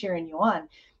that'll be cheering you on,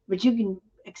 but you can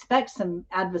expect some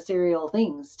adversarial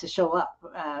things to show up.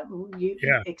 You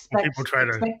yeah. When people try to,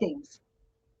 expect things.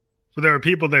 so there are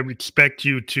people that expect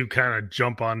you to kind of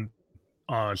jump on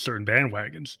certain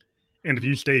bandwagons, and if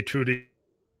you stay true to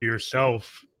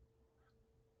yourself,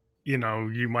 you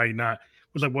might not.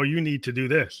 It's like, well, you need to do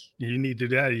this, you need to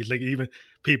do that. He's like, even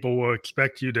people will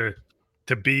expect you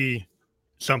to be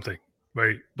something,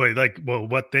 right? But like, well,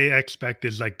 what they expect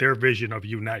is like their vision of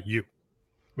you, not you,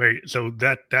 right? So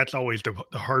that's always the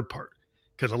hard part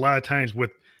because a lot of times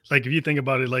with like if you think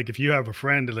about it, like if you have a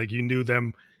friend that like you knew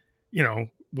them,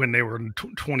 when they were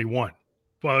 21.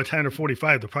 Well, by the time they're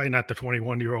 45, they're probably not the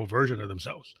 21-year-old version of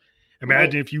themselves. Right.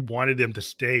 Imagine if you wanted them to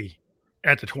stay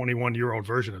at the 21-year-old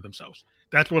version of themselves.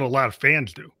 That's what a lot of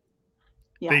fans do.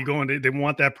 Yeah. They go and they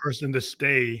want that person to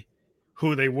stay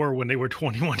who they were when they were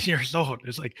 21 years old.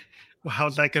 It's like, well,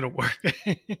 how's that going to work?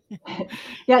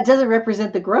 Yeah, it doesn't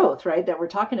represent the growth, right, that we're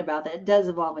talking about. That does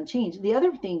evolve and change. The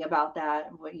other thing about that,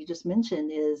 what you just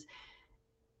mentioned, is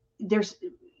there's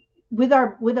with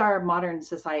our modern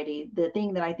society, the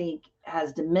thing that I think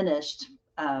has diminished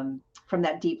from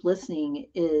that deep listening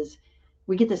is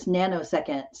we get this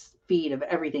nanosecond feed of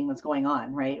everything that's going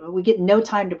on, right? We get no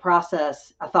time to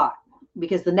process a thought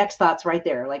because the next thought's right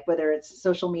there. Like whether it's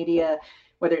social media,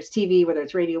 whether it's TV, whether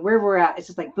it's radio, wherever we're at, it's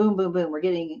just like boom, boom, boom. We're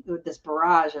getting this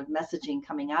barrage of messaging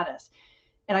coming at us.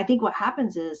 And I think what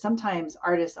happens is sometimes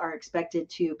artists are expected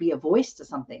to be a voice to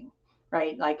something,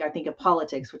 right? Like I think of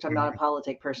politics, which I'm not a Mhm.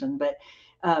 politic person, but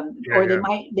Yeah, or yeah,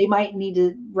 they might need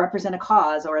to represent a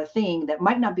cause or a thing that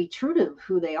might not be true to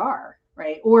who they are,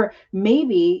 right? Or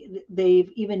maybe they've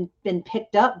even been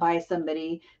picked up by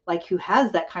somebody like who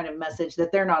has that kind of message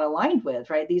that they're not aligned with,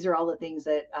 right? These are all the things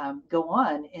that go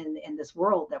on in this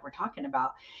world that we're talking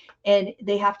about, and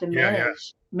they have to yeah, yeah,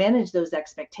 manage those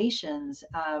expectations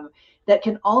that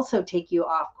can also take you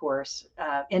off course,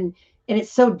 and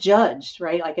it's so judged,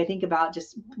 right? Like I think about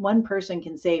just one person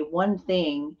can say one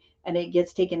thing and it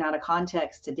gets taken out of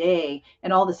context today,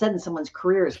 and all of a sudden someone's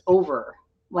career is over,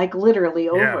 like literally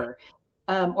yeah, over,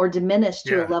 or diminished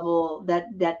to a yeah. level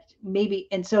that maybe.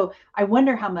 And so I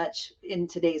wonder how much in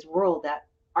today's world that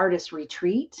artists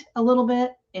retreat a little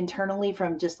bit internally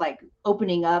from just like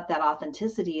opening up that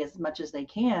authenticity as much as they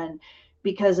can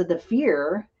because of the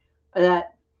fear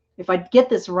that if I get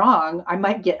this wrong, I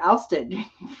might get ousted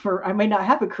for I may not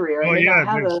have a career. I Well, may not yeah,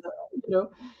 have a, you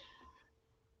know,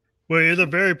 well, it's a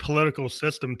very political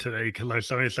system today. Because like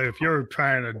somebody say, if you're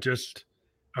trying to just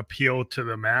appeal to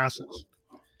the masses,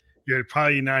 you're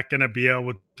probably not going to be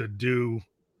able to do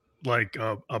like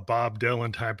a Bob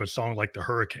Dylan type of song like the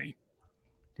Hurricane,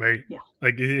 right? yeah,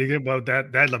 Like you think about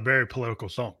that, that's a very political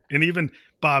song. And even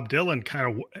Bob Dylan kind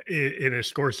of in a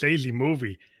Scorsese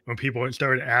movie, when people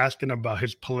started asking about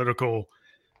his political,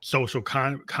 social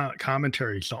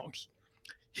commentary songs,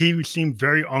 he seemed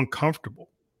very uncomfortable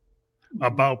mhm,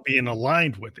 about being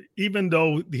aligned with it, even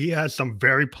though he has some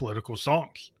very political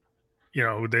songs. You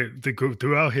know,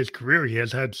 throughout his career, he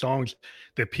has had songs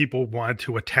that people wanted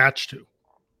to attach to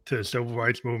the civil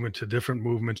rights movement, to different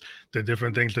movements, to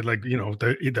different things that, like, you know,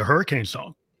 the Hurricane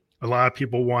song. A lot of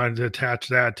people wanted to attach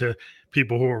that to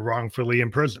people who were wrongfully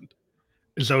imprisoned.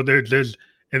 And so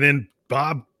and then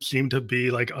Bob seemed to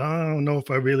be like, "Oh, I don't know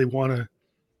if I really want to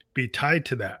be tied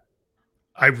to that.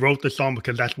 I wrote the song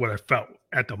because that's what I felt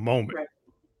at the moment." right.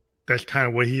 That's kind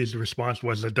of what his response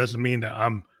was. It doesn't mean that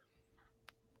I'm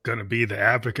gonna be the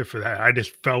advocate for that. I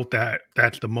just felt that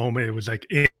that's the moment. It was like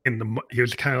he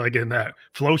was kind of like in that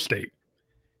flow state.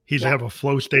 He's Yeah. have a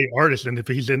flow state artist, and if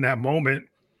he's in that moment,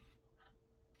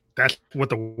 that's what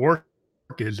the work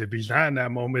is. If he's not in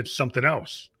that moment, it's something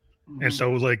else. And Mhm.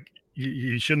 so, like,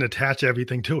 you shouldn't attach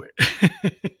everything to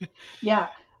it. Yeah.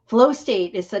 Flow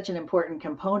state is such an important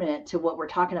component to what we're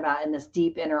talking about in this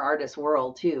deep inner artist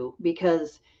world too,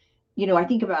 because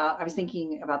I was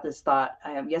thinking about this thought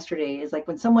yesterday is like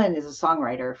when someone is a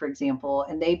songwriter, for example,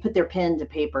 and they put their pen to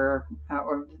paper,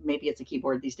 or maybe it's a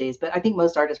keyboard these days, but I think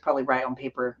most artists probably write on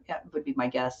paper, would be my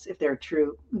guess. If they're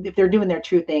doing their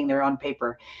true thing, they're on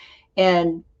paper.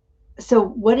 And so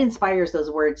what inspires those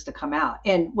words to come out?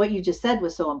 And what you just said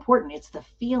was so important. It's the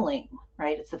feeling,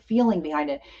 right? It's the feeling behind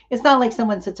it. It's not like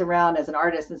someone sits around as an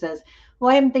artist and says,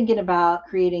 well, I'm thinking about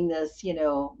creating this,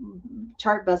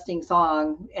 chart busting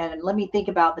song, and let me think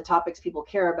about the topics people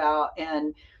care about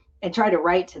and try to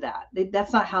write to that.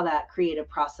 That's not how that creative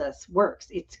process works.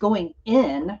 It's going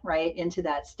in, right, into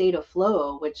that state of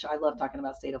flow, which I love talking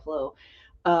about state of flow,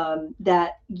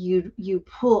 that you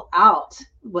pull out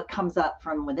what comes up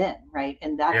from within, right?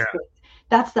 And Yeah,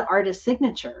 that's the artist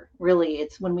signature. Really,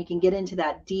 it's when we can get into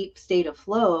that deep state of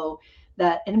flow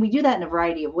that, and we do that in a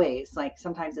variety of ways. Like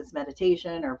sometimes it's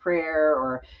meditation or prayer,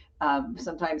 or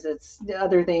sometimes it's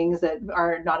other things that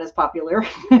are not as popular,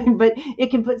 but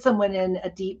it can put someone in a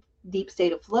deep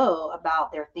state of flow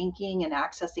about their thinking and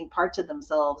accessing parts of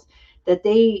themselves that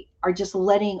they are just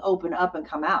letting open up and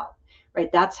come out,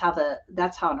 right? That's how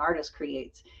an artist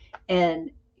creates.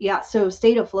 And yeah, so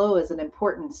state of flow is an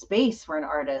important space for an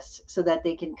artist so that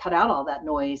they can cut out all that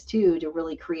noise too, to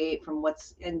really create from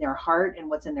what's in their heart and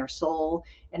what's in their soul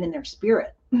and in their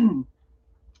spirit. And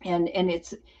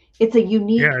it's a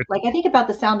unique, yeah, like I think about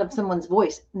the sound of someone's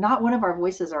voice. Not one of our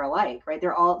voices are alike, right?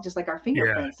 They're all just like our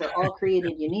yeah. fingerprints. They're all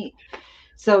created unique.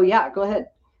 So yeah, go ahead.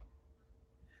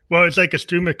 Well, it's like a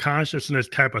stream of consciousness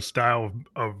type of style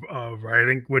of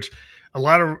writing, which a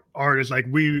lot of artists like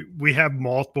we have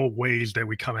multiple ways that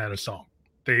we come at a song.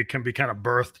 They can be kind of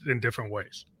birthed in different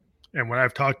ways. And when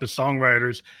I've talked to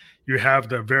songwriters, you have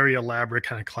the very elaborate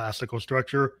kind of classical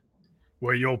structure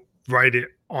where you'll write it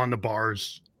on the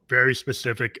bars, very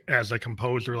specific as a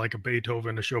composer, like a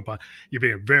Beethoven, a Chopin. You're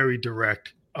being very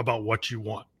direct about what you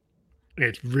want.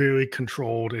 It's really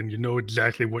controlled and you know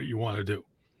exactly what you want to do.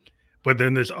 But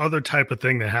then there's other type of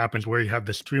thing that happens where you have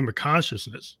the stream of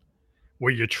consciousness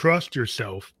where you trust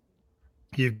yourself.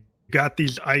 You've got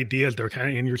these ideas that are kind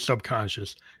of in your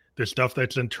subconscious. There's stuff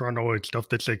that's internal, it's stuff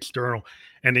that's external.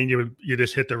 And then you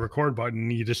just hit the record button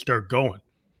and you just start going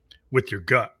with your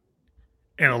gut.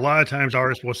 And a Yeah. lot of times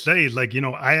artists will say, like,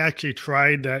 I actually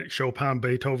tried that Chopin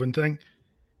Beethoven thing,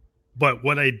 but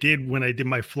what I did when I did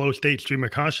my flow state stream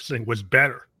of consciousness thing was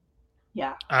better.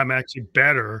 Yeah. I'm actually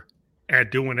better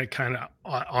at doing it kind of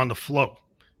on the flow,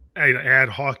 ad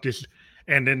hoc, just,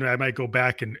 and then I might go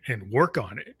back and work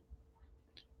on it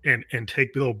and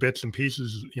take little bits and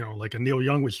pieces. Like a Neil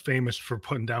Young was famous for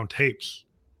putting down tapes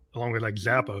along with like Mhm.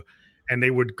 Zappa, and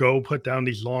they would go put down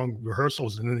these long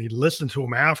rehearsals, and then he'd listen to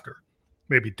them after,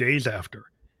 maybe days after,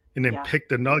 and then Yeah. pick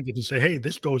the nuggets and say, "Hey,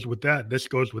 this goes with that. This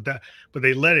goes with that." But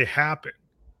they let it happen,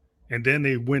 and then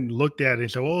they went and looked at it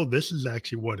and said, "Oh, this is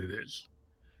actually what it is."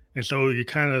 And so you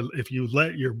kind of, if you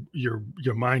let your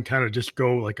mind kind of just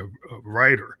go like a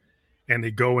writer, and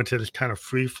they go into this kind of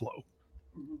free flow.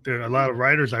 Mhm. There are a lot of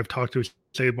writers I've talked to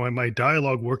say, "Well, my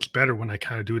dialogue works better when I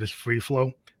kind of do this free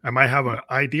flow. I might have Yeah. an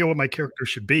idea what my character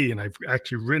should be, and I've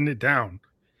actually written it down.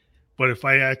 But if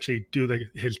I actually do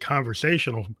his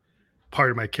conversational part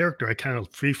of my character, I kind of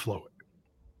free flow it.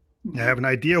 I Mhm. have an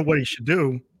idea what he should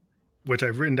do, which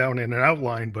I've written down in an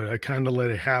outline, but I kind of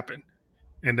let it happen,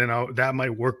 and then that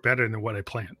might work better than what I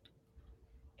planned."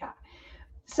 Yeah.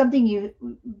 Something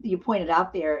you pointed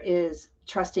out there is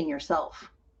trusting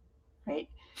yourself, right?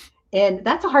 And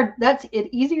that's an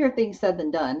easier thing said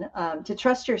than done. To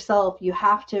trust yourself, you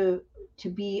have to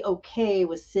be okay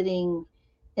with sitting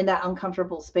in that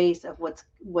uncomfortable space of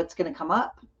what's going to come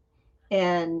up.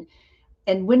 And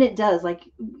when it does, like,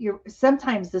 you're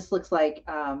sometimes this looks like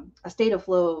a state of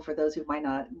flow. For those who might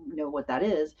not know what that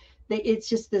is, it's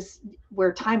just this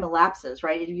where time elapses,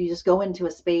 right? You just go into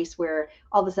a space where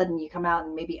all of a sudden you come out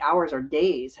and maybe hours or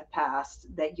days have passed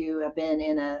that you have been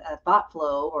in a thought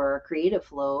flow or a creative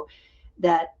flow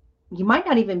that you might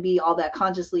not even be all that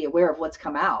consciously aware of what's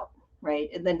come out, right?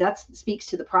 And then that speaks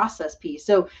to the process piece.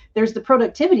 So there's the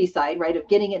productivity side, right, of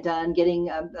getting it done, getting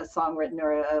a song written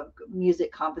or a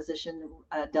music composition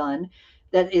done.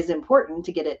 That is important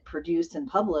to get it produced and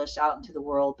published out into the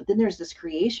world. But then there's this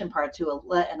creation part to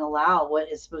let and allow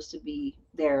what is supposed to be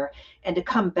there and to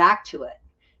come back to it,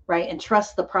 right? And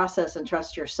trust the process and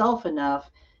trust yourself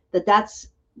enough that that's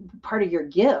part of your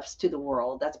gifts to the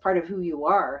world. That's part of who you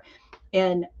are.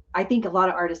 And I think a lot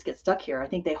of artists get stuck here. I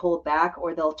think they hold back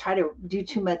or they'll try to do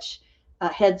too much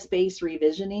headspace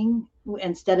revisioning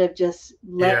instead of just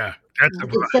Yeah, that's a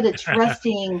instead of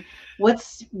trusting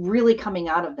what's really coming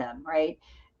out of them, right?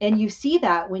 And you see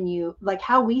that when you, like,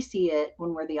 how we see it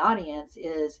when we're the audience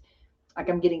is, like,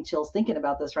 I'm getting chills thinking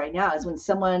about this right now, is when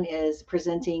someone is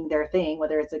presenting their thing,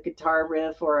 whether it's a guitar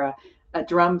riff or a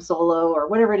drum solo or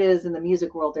whatever it is in the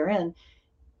music world they're in,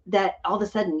 that all of a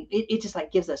sudden it just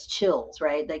like gives us chills,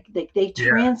 right? Like yeah, they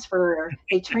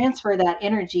transfer that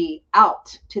energy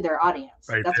out to their audience.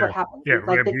 right That's what there. happens. Yeah, It's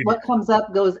like Rampini. what comes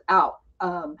up goes out.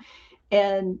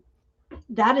 And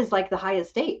that is like the highest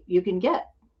state you can get.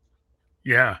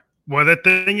 Yeah. Well, the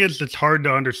thing is, it's hard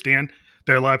to understand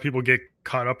that a lot of people get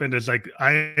caught up in. Is like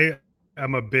I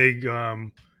am a big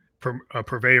a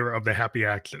purveyor of the happy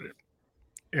accident,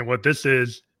 and what this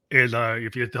is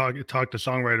if you talk to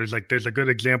songwriters, like there's a good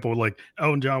example. Like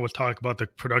Elton John was talking about the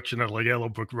production of the Yellow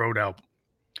Brick Road album,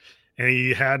 and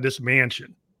he had this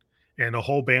mansion, and the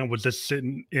whole band was just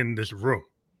sitting in this room,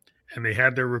 and they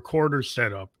had their recorders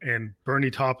set up, and Bernie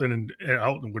Taupin and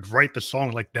Elton would write the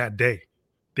song like that day.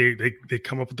 They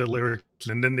come up with the lyrics,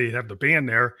 and then they have the band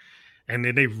there, and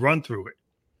then they run through it,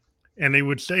 and they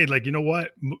would say, like, you know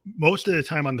what, most of the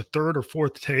time on the third or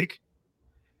fourth take,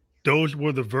 those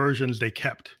were the versions they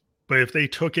kept. But if they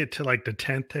took it to like the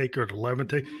 10th take or the 11th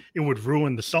take, Mhm. it would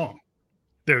ruin the song.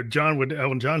 There,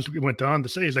 Elton John went on to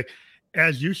say, is like,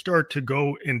 as you start to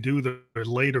go and do the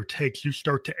later takes, you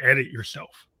start to edit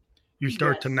yourself. You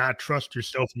start to Yes. not trust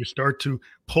yourself. You start to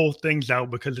pull things out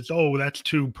because it's, oh, that's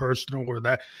too personal, or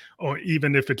that, or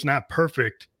even if it's not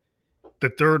perfect, the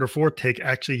third or fourth take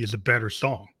actually is a better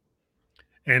song.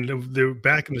 And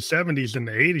back in the 70s and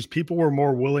the 80s, people were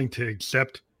more willing to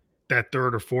accept that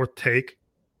third or fourth take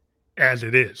as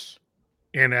it is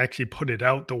and actually put it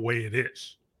out the way it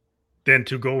is than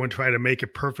to go and try to make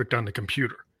it perfect on the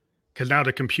computer. Because now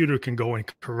the computer can go and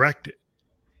correct it.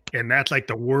 And that's like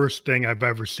the worst thing I've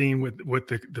ever seen with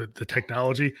the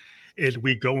technology is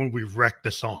we go and we wreck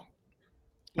the song.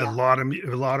 Yeah. A lot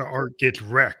of art gets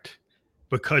wrecked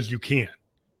because you can.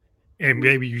 and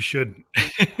maybe you shouldn't.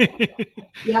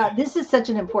 Yeah, this is such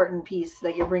an important piece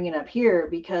that you're bringing up here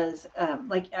because,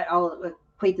 like, I'll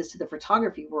equate this to the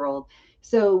photography world.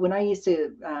 So when I used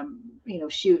to,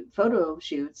 shoot photo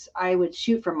shoots, I would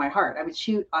shoot from my heart. I would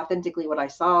shoot authentically what I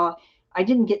saw. I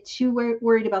didn't get too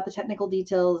worried about the technical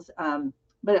details,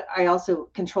 but I also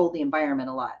controlled the environment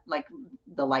a lot, like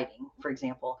the lighting, for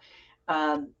example.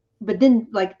 Um, but then,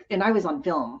 like, and I was on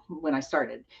film when I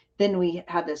started. Then we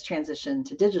had this transition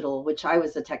to digital, which I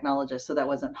was a technologist, so that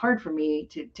wasn't hard for me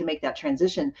to make that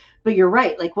transition. But you're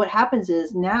right. Like what happens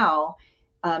is now,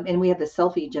 and we have the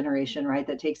selfie generation, right,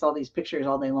 that takes all these pictures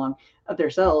all day long of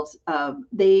themselves.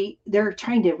 They're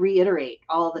trying to reiterate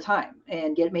all the time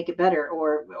and make it better,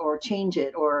 or change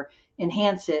it, or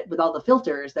enhance it with all the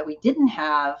filters that we didn't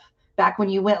have back when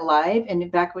you went live, and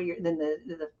back when you're then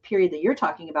the period that you're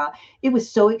talking about. It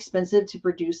was so expensive to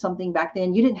produce something back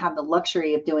then. You didn't have the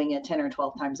luxury of doing it 10 or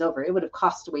 12 times over. It would have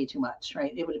cost way too much,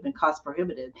 right? It would have been cost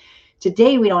prohibitive.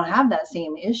 Today, we don't have that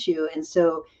same issue. And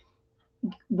so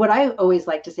what I always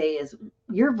like to say is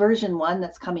your version one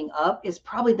that's coming up is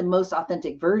probably the most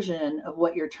authentic version of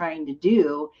what you're trying to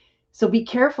do. So be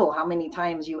careful how many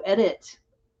times you edit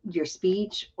your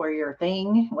speech or your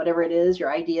thing, whatever it is,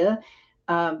 your idea,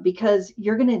 because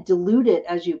you're going to dilute it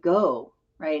as you go,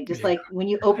 right? Just Yeah, like when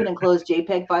you open and close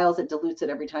JPEG files, it dilutes it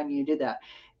every time you do that.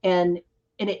 And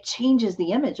it changes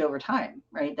the image over time,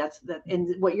 right? That's that.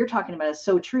 And what you're talking about is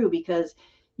so true because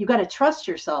you got to trust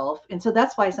yourself. And so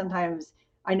that's why sometimes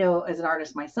I know as an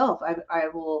artist myself, I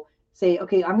will say,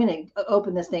 okay, I'm going to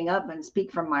open this thing up and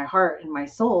speak from my heart and my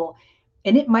soul.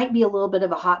 And it might be a little bit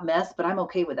of a hot mess, but I'm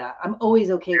okay with that. I'm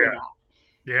always okay with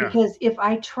that. yeah, Because if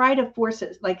I try to force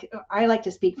it, like I like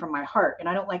to speak from my heart and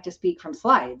I don't like to speak from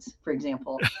slides, for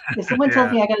example. If someone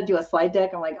tells yeah. me I got to do a slide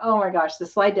deck, I'm like, oh my gosh, the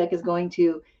slide deck is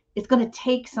it's going to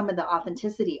take some of the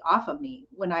authenticity off of me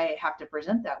when I have to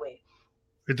present that way.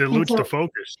 It And dilutes the so,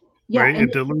 focus, yeah. right? And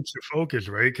It dilutes the focus,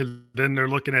 right? Because then they're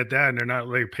looking at that and they're not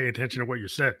like paying attention to what you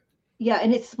said. yeah,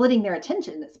 and it's splitting their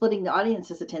attention. It's splitting the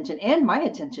audience's attention and my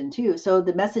attention too. So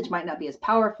the message might not be as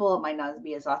powerful. It might not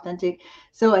be as authentic.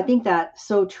 So I think that's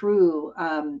so true.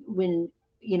 When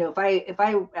if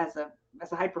I as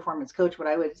a high performance coach, what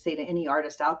I would say to any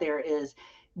artist out there is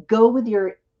go with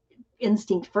your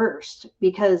instinct first,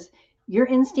 because your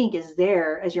instinct is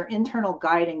there as your internal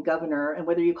guide and governor. And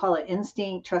whether you call it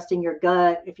instinct, trusting your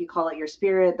gut, if you call it your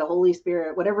spirit, the Holy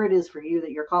Spirit, whatever it is for you that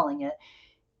you're calling it,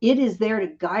 it is there to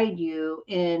guide you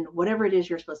in whatever it is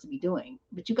you're supposed to be doing.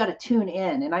 But you got to tune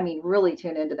in, and I mean really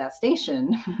tune into that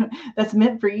station that's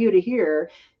meant for you to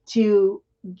hear, to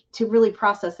really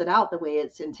process it out the way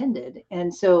it's intended.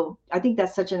 And so I think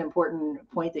that's such an important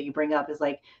point that you bring up, is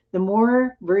like the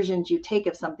more versions you take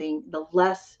of something, the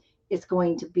less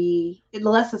the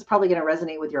less it's probably going to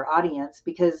resonate with your audience,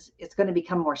 because it's going to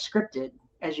become more scripted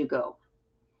as you go.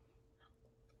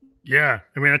 Yeah,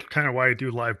 I mean that's kind of why I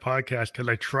do live podcasts, because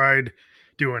I tried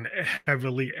doing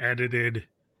heavily edited,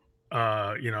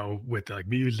 with like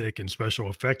music and special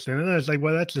effects, and then I was like,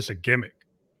 well, that's just a gimmick.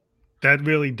 That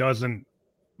really doesn't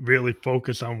really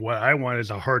focus on what I want, is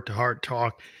a heart to heart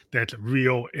talk that's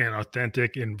real and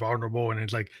authentic and vulnerable. And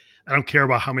it's like, I don't care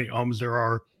about how many ums there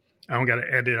are. I don't got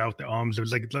to edit out the ums. It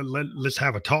was like, let's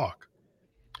have a talk.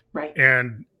 Right.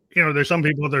 And, there's some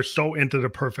people they're so into the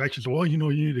perfection. So, well, you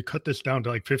need to cut this down to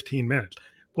like 15 minutes.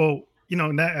 Well,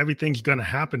 not everything's going to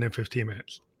happen in 15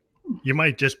 minutes. You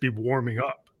might just be warming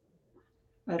up.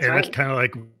 That's And that's right. kind of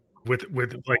like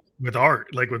with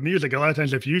art, like with music. A lot of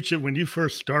times, when you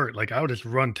first start, like I would just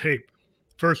run tape.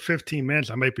 First 15 minutes,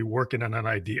 I might be working on an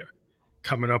idea,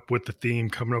 coming up with the theme,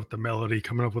 coming up with the melody,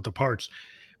 coming up with the parts.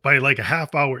 By like a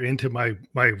half hour into my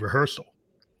rehearsal,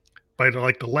 by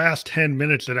like the last 10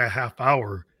 minutes of that half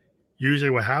hour,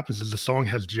 usually what happens is the song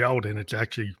has gelled and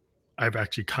I've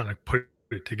actually kind of put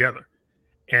it together.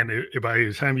 And by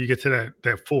the time you get to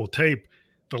that full tape,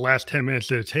 the last 10 minutes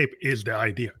of the tape is the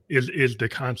idea, is the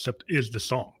concept, is the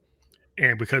song.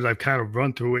 And because I've kind of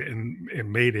run through it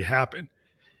and made it happen.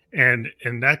 And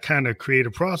that kind of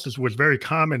creative process was very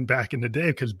common back in the day,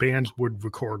 because bands would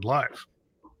record live.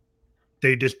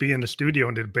 They'd just be in the studio,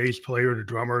 and the bass player, the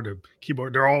drummer, the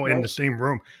keyboard, they're all in Right. the same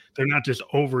room. They're not just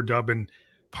overdubbing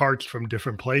parts from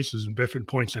different places and different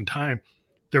points in time.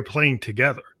 They're playing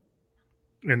together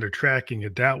and they're tracking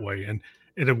it that way. And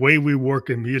in the way we work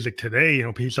in music today,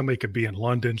 somebody could be in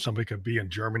London, somebody could be in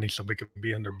Germany, somebody could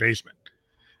be in their basement.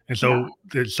 And Yeah.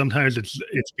 so sometimes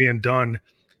it's being done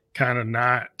kind of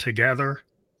not together,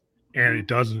 and Mhm. it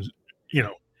doesn't, you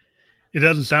know, It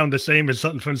doesn't sound the same as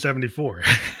something from '74.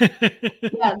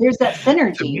 Yeah, there's that To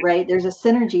synergy, me, right? There's a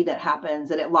synergy that happens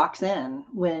that it locks in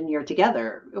when you're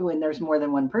together, when there's more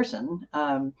than one person.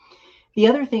 The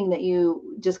other thing that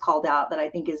you just called out that I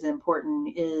think is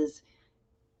important is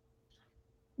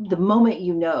the moment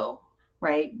you know,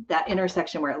 right? That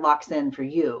intersection where it locks in for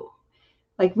you.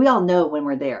 Like we all know when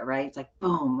we're there, right? It's like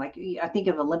boom. Like I think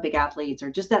of Olympic athletes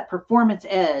or just that performance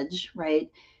edge,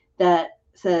 right? That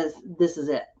says this is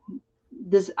it.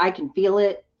 This I can feel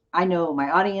it. I know my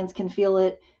audience can feel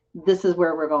it. This is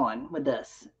where we're going with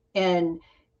this. And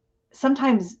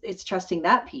sometimes it's trusting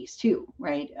that piece too,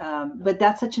 right? But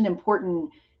that's such an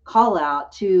important call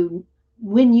out to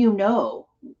when you know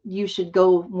you should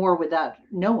go more with that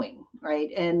knowing,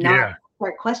 right? And not yeah,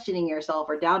 start questioning yourself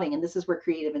or doubting. And this is where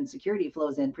creative insecurity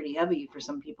flows in pretty heavy for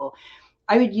some people.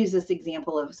 I would use this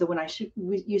example of so when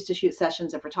we used to shoot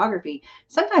sessions of photography.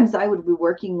 Sometimes I would be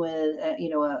working with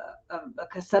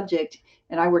a subject,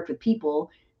 and I worked with people.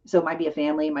 So it might be a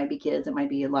family, it might be kids, it might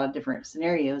be a lot of different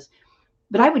scenarios,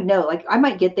 but I would know, like I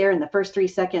might get there in the first 3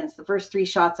 seconds, the first three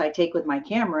shots I take with my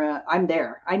camera, I'm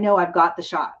there. I know I've got the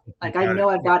shot. you Like I got it. know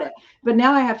I've got it. But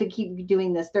now I have to keep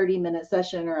doing this 30-minute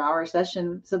session or hour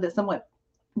session so that someone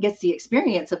gets the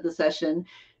experience of the session.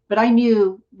 But I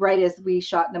knew right as we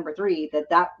shot number three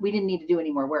that we didn't need to do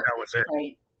any more work. That was it.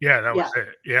 Right. Yeah, that Yeah. was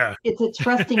it. Yeah, It's a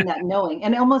trusting that knowing.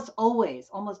 And almost always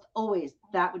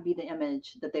that would be the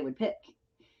image that they would pick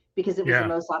because it was the yeah,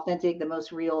 most authentic, the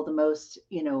most real, the most,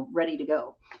 ready to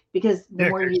go. Because the yeah.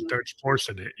 more Because you you, start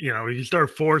forcing it. If you start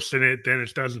forcing it, then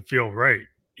it doesn't feel right.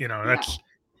 yeah, That's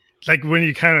it's like when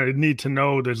you kind of need to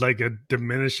know there's like a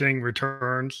diminishing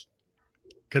returns.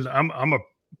 Because I'm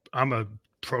a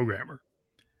programmer.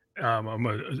 I'm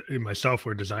my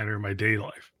software designer in my day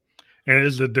life. And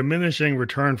it's a diminishing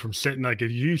return from sitting like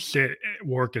if you sit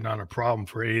working on a problem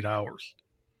for 8 hours,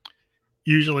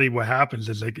 usually what happens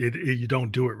is like you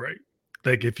don't do it right.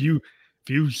 Like if you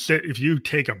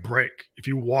take a break, if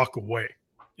you walk away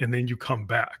and then you come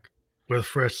back with a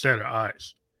fresh set of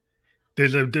eyes,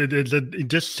 there's a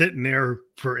just sitting there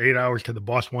for 8 hours because the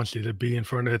boss wants you to be in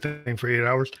front of the thing for 8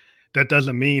 hours. That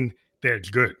doesn't mean that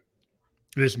it's good.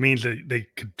 This means that they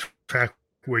could track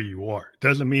where you are. It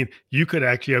doesn't mean you could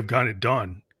actually have gotten it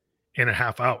done in a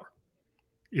half hour.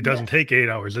 It doesn't yes, take 8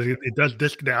 hours. It does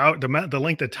this the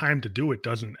length of time to do it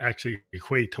doesn't actually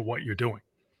equate to what you're doing.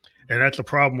 And that's the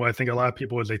problem with I think a lot of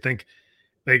people is they think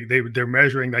they're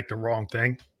measuring like the wrong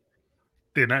thing.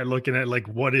 They're not looking at like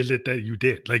what is it that you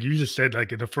did. Like you just said,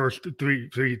 like in the first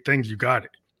three things you got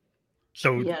it.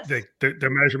 So yes, the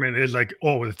measurement is like,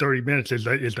 oh, the 30 minutes is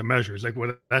the measure. It's like,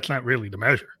 well, that's not really the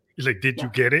measure. It's like, did you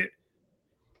yeah. get it?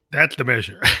 That's the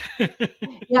measure.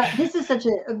 Yeah, this is such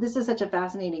a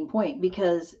fascinating point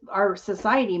because our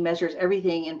society measures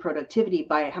everything in productivity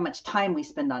by how much time we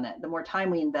spend on it. The more time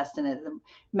we invest in it, the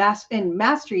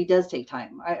mastery does take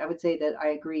time. I would say that I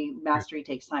agree, mastery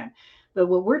takes time. But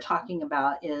what we're talking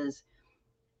about is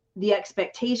the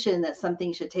expectation that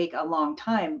something should take a long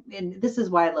time. And this is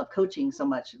why I love coaching so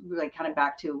much. Like kind of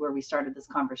back to where we started this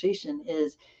conversation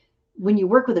is when you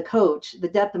work with a coach, the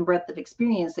depth and breadth of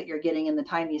experience that you're getting and the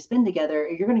time you spend together,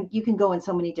 you can go in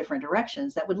so many different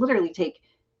directions that would literally take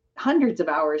hundreds of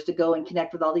hours to go and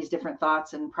connect with all these different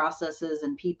thoughts and processes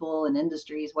and people and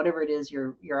industries, whatever it is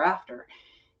you're after.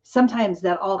 Sometimes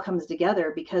that all comes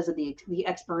together because of the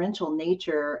experiential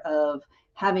nature of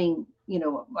having,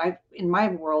 I've in my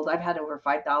world I've had over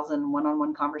 5,000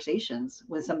 one-on-one conversations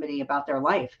with somebody about their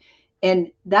life,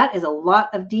 and that is a lot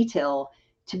of detail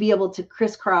to be able to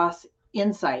crisscross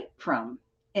insight from,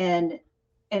 and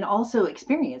also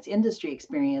experience, industry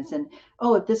experience, and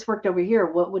oh, if this worked over here,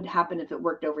 what would happen if it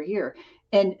worked over here?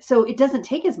 And so it doesn't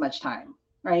take as much time,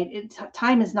 right?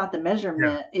 Time is not the Yeah,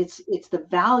 measurement, it's the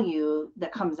value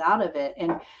that comes out of it.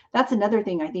 And that's another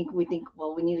thing. I think we think,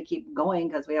 well, we need to keep going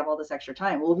because we have all this extra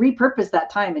time. We'll repurpose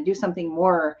that time and do something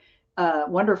more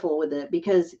wonderful with it,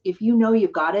 because if you know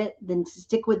you've got it, then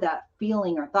stick with that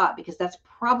feeling or thought, because that's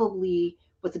probably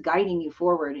what's guiding you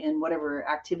forward in whatever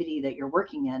activity that you're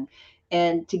working in.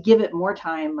 And to give it more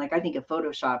time, like I think of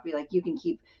Photoshop, like you can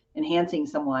keep enhancing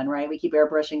someone, right? We keep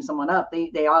airbrushing someone up.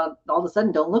 They all of a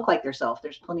sudden don't look like themselves.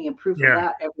 There's plenty of proof of yeah,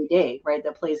 that every day, right?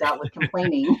 That plays out with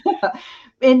complaining.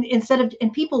 And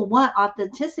and people want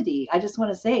authenticity. I just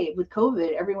want to say with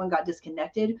COVID, everyone got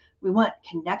disconnected. We want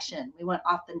connection. We want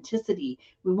authenticity.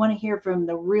 We want to hear from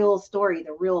the real story,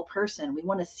 the real person. We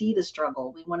want to see the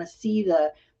struggle. We want to see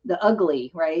the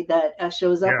ugly, right? That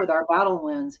shows up yeah, with our battle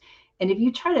wounds. And if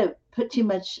you try to put too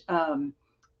much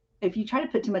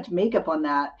makeup on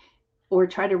that, or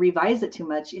try to revise it too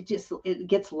much, it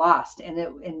gets lost, and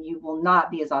you will not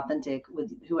be as authentic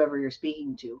with whoever you're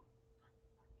speaking to.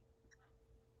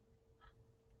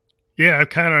 Yeah,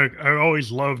 I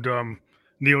always loved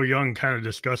Neil Young kind of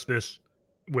discussed this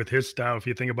with his style. If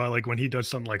you think about like when he does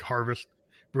something like Harvest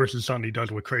versus something he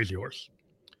does with Crazy Horse.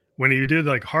 When he did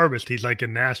like Harvest, he's like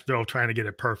in Nashville trying to get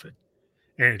it perfect.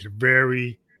 And it's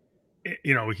very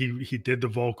he did the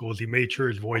vocals, he made sure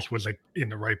his voice was like in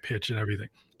the right pitch and everything.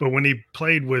 But when he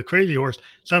played with Crazy Horse,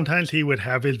 sometimes he would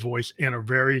have his voice in a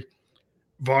very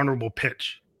vulnerable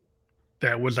pitch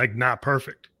that was like not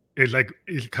perfect.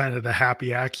 It's kind of the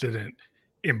happy accident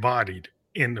embodied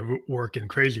in the work in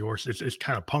Crazy Horse. It's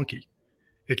kind of punky.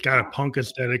 It's got a Yeah. punk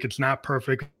aesthetic. It's not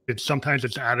perfect. It's sometimes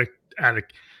it's out of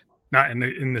not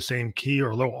in the same key or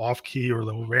a little off key or a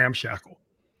little ramshackle.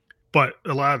 But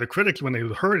a lot of the critics when they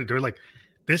heard it, they're like,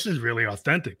 "This is really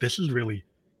authentic. This is really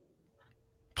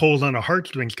pulls on the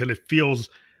heartstrings because it feels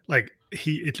like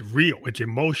it's real. It's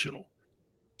emotional."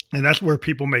 And that's where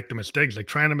people make the mistakes. Like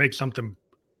trying to make something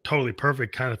totally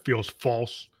perfect kind of feels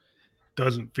false.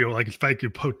 Doesn't feel like it's like you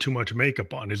put too much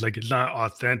makeup on. It's like it's not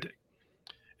authentic.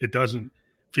 It doesn't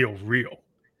feel real.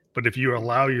 But if you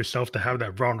allow yourself to have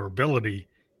that vulnerability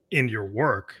in your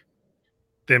work,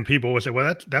 then people will say,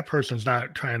 "Well, that person's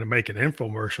not trying to make an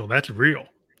infomercial. That's real."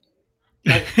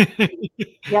 Right.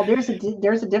 Yeah, there's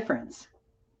a difference.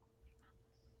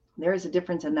 There is a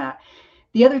difference in that.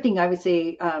 The other thing I would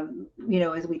say,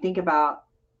 as we think about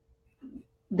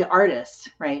the artist,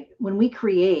 right? When we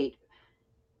create,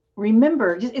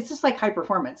 remember, it's just like high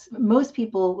performance. Most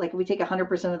people, like if we take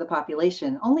 100% of the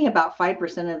population, only about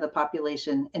 5% of the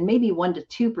population, and maybe 1 to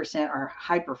 2% are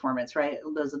high performance, right?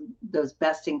 Those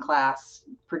best in class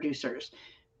producers,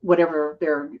 whatever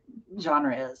their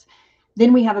genre is.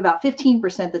 Then we have about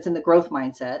 15% that's in the growth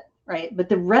mindset, right? But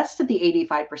the rest of the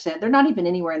 85%, they're not even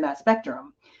anywhere in that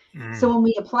spectrum. So Mm, when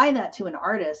we apply that to an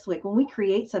artist, like when we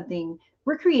create something,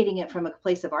 we're creating it from a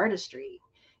place of artistry,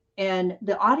 and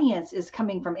the audience is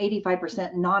coming from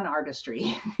 85%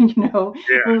 non-artistry, when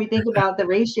yeah, we think about the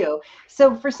ratio.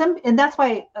 So for some, and that's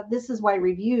why this is why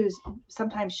reviews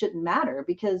sometimes shouldn't matter,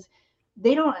 because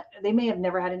they may have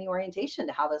never had any orientation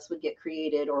to how this would get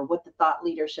created, or what the thought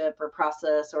leadership or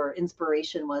process or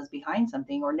inspiration was behind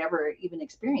something, or never even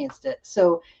experienced it.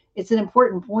 So it's an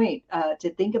important point to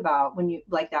think about when you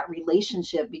like that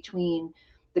relationship between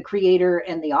the creator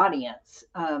and the audience,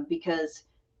 because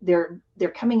they're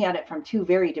coming at it from two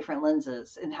very different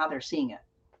lenses and how they're seeing it.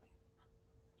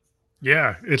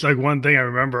 yeah. It's like one thing I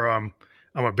remember. I'm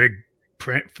a big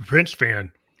Prince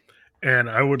fan, and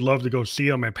I would love to go see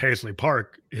him at Paisley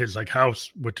Park, his like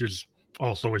house, which is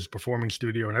also his performing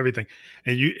studio and everything.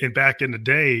 And back in the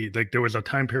day, like there was a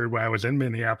time period where I was in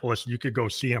Minneapolis, you could go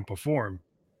see him perform,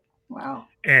 Wow.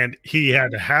 and he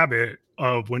had a habit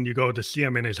of when you go to see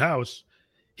him in his house,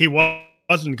 he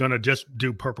wasn't going to just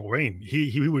do Purple Rain.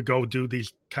 He would go do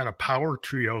these kind of power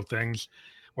trio things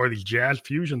or these jazz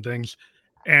fusion things.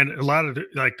 And a lot of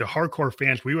like the hardcore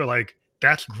fans, we were like,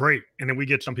 "That's great." And then we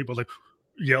get some people like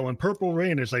yelling Purple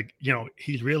Rain. It's like,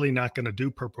 he's really not going to do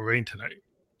Purple Rain tonight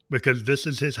because this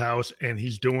is his house and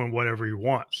he's doing whatever he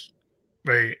wants.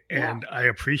 Right. Yeah. And I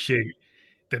appreciate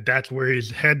that's where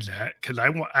his head's at because I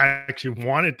actually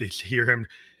wanted to hear him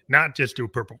not just do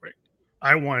Purple Rain.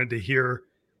 I wanted to hear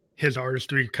his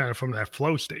artistry kind of from that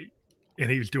flow state, and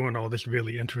he was doing all this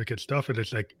really intricate stuff, and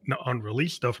it's like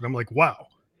unreleased stuff, and I'm like, wow,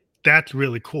 that's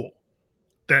really cool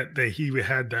that he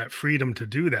had that freedom to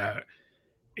do that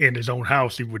in his own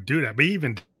house. He would do that, but he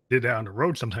even did that on the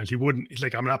road. Sometimes he wouldn't. He's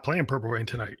like, I'm not playing Purple Rain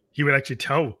tonight. He would actually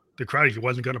tell the crowd he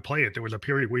wasn't going to play it. There was a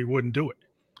period where he wouldn't do it,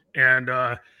 and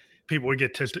people would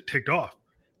get ticked off.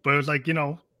 But it was like,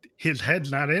 his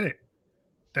head's not in it.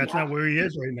 That's Yeah. not where he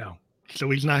is right now. So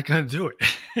he's not going to do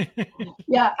it.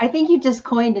 Yeah. I think you just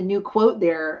coined a new quote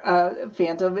there,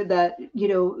 Phantom, that,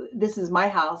 this is my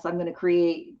house. I'm going to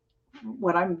create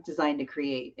what I'm designed to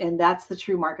create. And that's the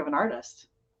true mark of an artist.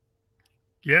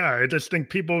 Yeah, I just think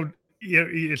people,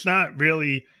 it's not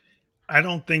really, I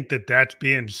don't think that that's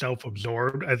being self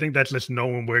absorbed. I think that's just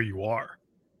knowing where you are.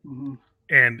 Hmm.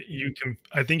 And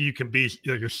I think you can be,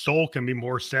 your soul can be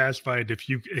more satisfied if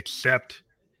you accept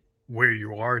where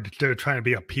you are instead of trying to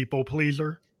be a people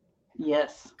pleaser.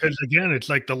 Yes. Because again, it's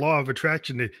like the law of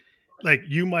attraction. Like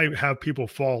you might have people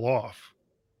fall off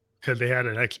because they had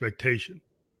an expectation.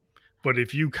 But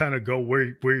if you kind of go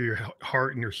where your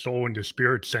heart and your soul and your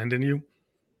spirit sending you,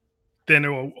 then it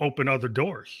will open other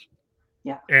doors.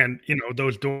 Yeah. And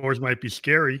those doors might be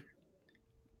scary.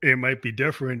 It might be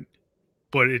different,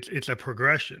 but it's a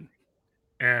progression.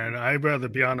 And I'd rather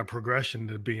be on a progression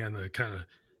than be in a kind of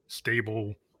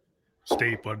stable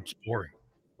state, but it's boring.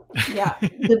 Yeah,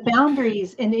 the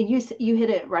boundaries, and you hit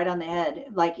it right on the head.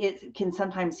 Like it can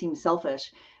sometimes seem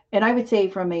selfish, and I would say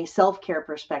from a self care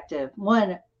perspective,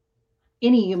 one,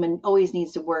 any human always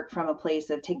needs to work from a place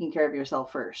of taking care of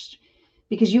yourself first,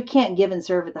 because you can't give and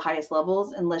serve at the highest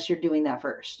levels unless you're doing that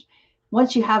first.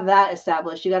 Once you have that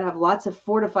established, you got to have lots of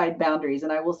fortified boundaries.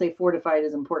 And I will say fortified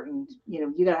is important.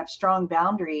 You got to have strong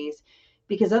boundaries,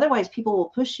 because otherwise people will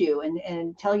push you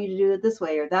and tell you to do it this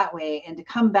way or that way, and to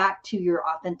come back to your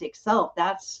authentic self.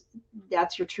 That's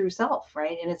your true self,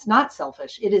 right? And it's not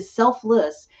selfish. It is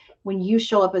selfless when you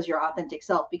show up as your authentic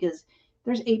self, because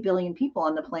there's 8 billion people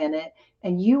on the planet,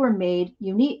 and you were made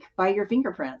unique by your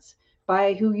fingerprints,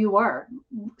 by who you are.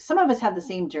 Some of us have the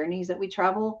same journeys that we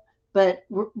travel, but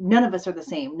none of us are the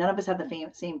same. None of us have the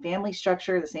same family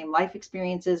structure, the same life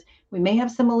experiences. We may have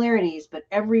similarities, but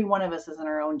every one of us is in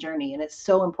our own journey. And it's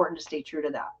so important to stay true to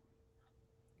that.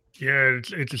 Yeah,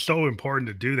 it's so important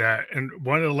to do that. And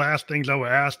one of the last things I will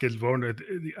ask is one of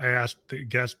I asked the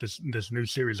guest this new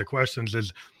series of questions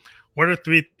is, what are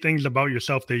three things about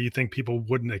yourself that you think people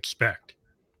wouldn't expect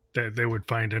that they would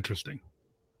find interesting?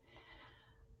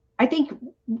 I think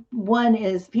one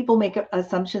is people make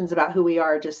assumptions about who we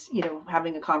are, just,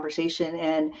 having a conversation.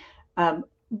 And um,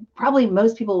 probably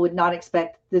most people would not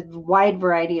expect the wide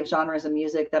variety of genres of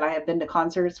music that I have been to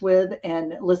concerts with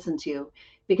and listened to,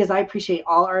 because I appreciate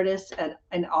all artists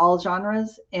and all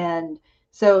genres. And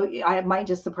so I might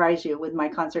just surprise you with my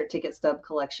concert ticket stub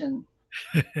collection.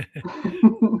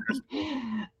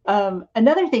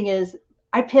 Another thing is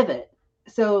I pivot.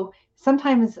 So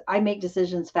sometimes I make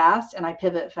decisions fast and I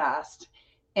pivot fast.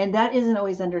 And that isn't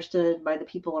always understood by the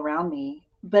people around me.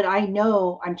 But I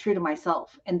know I'm true to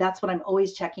myself. And that's what I'm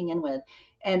always checking in with.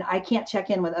 And I can't check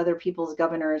in with other people's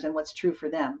governors and what's true for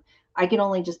them. I can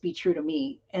only just be true to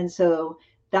me. And so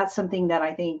that's something that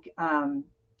I think,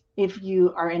 if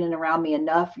you are in and around me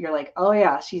enough, you're like, oh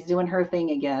yeah, she's doing her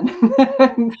thing again.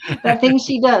 That thing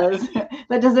she does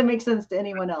that doesn't make sense to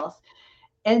anyone else.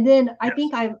 And then I Yes.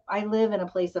 think I live in a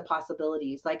place of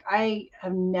possibilities. Like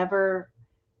I've never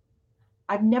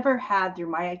had, through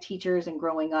my teachers and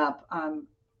growing up,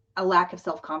 a lack of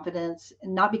self-confidence,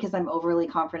 not because I'm overly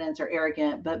confident or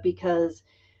arrogant, but because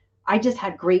I just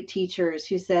had great teachers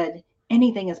who said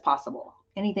anything is possible.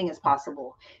 Anything is Okay.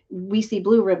 possible. We see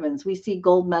blue ribbons, we see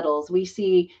gold medals,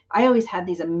 I always had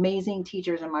these amazing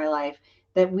teachers in my life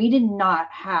that we did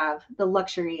not have the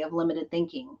luxury of limited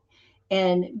thinking.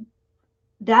 And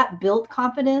that built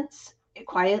confidence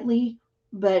quietly,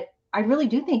 but I really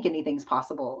do think anything's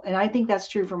possible. And I think that's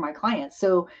true for my clients.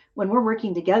 So when we're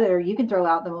working together, you can throw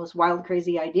out the most wild,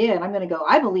 crazy idea, and I'm going to go,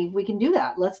 I believe we can do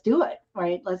that. Let's do it.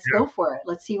 Right. Let's Yeah. go for it.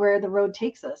 Let's see where the road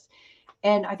takes us.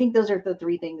 And I think those are the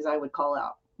three things I would call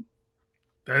out.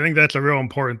 I think that's a real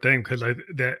important thing because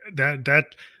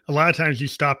that a lot of times you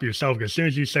stop yourself as soon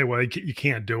as you say, "Well, you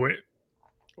can't do it,"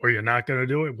 or "You're not going to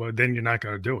do it." Well, then you're not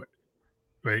going to do it,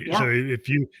 right? Yeah. So if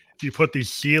you put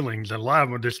these ceilings, and a lot of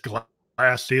them are just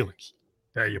glass ceilings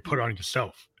that you put on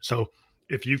yourself. So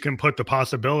if you can put the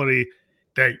possibility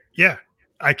that, yeah,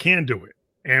 I can do it,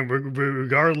 and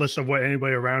regardless of what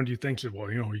anybody around you thinks, of,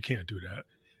 well, you can't do that.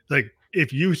 Like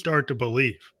if you start to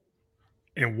believe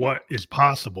in Yeah. what is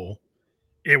possible,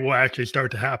 it will actually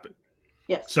start to happen.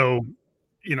 Yes. So,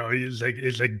 it's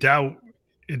like doubt.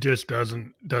 It just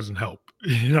doesn't help.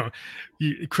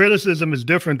 Criticism is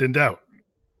different than doubt.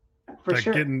 For Like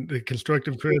sure. getting the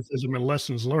constructive criticism and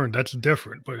lessons learned. That's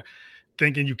different. But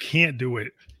thinking you can't do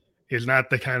it is not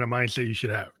the kind of mindset you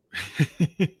should have.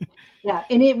 Yeah,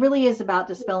 and it really is about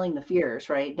dispelling the fears,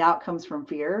 right? Doubt comes from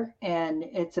fear, and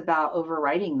it's about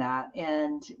overriding that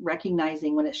and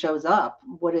recognizing when it shows up,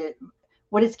 what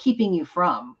it's keeping you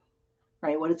from,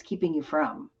 right? What it's keeping you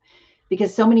from,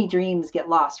 because so many dreams get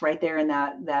lost right there in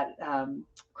that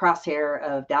crosshair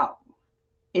of doubt.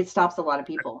 It stops a lot of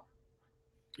people.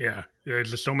 Yeah, there's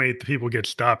just so many people get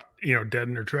stopped, dead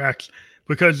in their tracks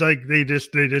because like they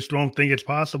just don't think it's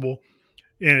possible.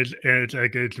 And it's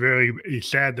like it's very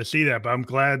sad to see that, but I'm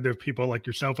glad there are people like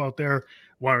yourself out there.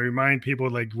 Want to remind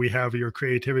people like we have your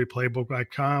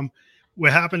creativity.playbook.com.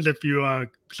 What happens if you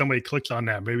somebody clicks on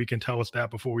that? Maybe you can tell us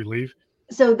that before we leave.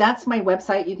 So that's my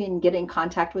website. You can get in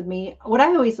contact with me. What I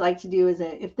always like to do is,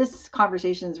 if this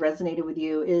conversation has resonated with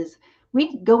you, is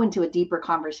we go into a deeper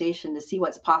conversation to see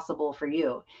what's possible for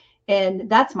you. And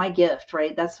that's my gift,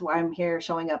 right? That's why I'm here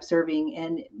showing up, serving.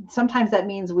 And sometimes that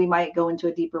means we might go into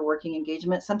a deeper working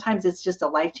engagement. Sometimes it's just a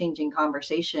life-changing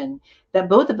conversation that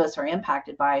both of us are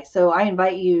impacted by. So I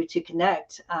invite you to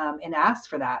connect, and ask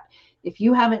for that. If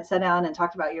you haven't sat down and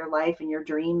talked about your life and your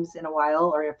dreams in a while,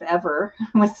 or if ever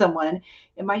with someone,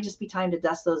 it might just be time to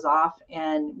dust those off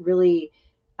and really,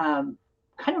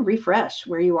 kind of refresh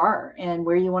where you are and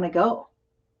where you want to go.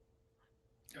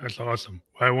 That's awesome.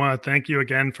 I want to thank you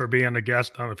again for being a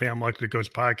guest on the Family Electric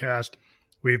Coach podcast.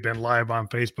 We've been live on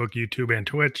Facebook, YouTube, and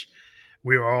Twitch.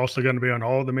 We are also going to be on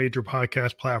all the major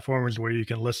podcast platforms where you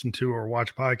can listen to or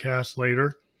watch podcasts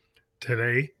later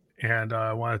today. And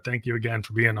I want to thank you again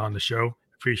for being on the show.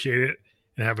 Appreciate it,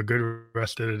 and have a good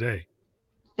rest of the day.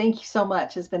 Thank you so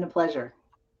much. It's been a pleasure.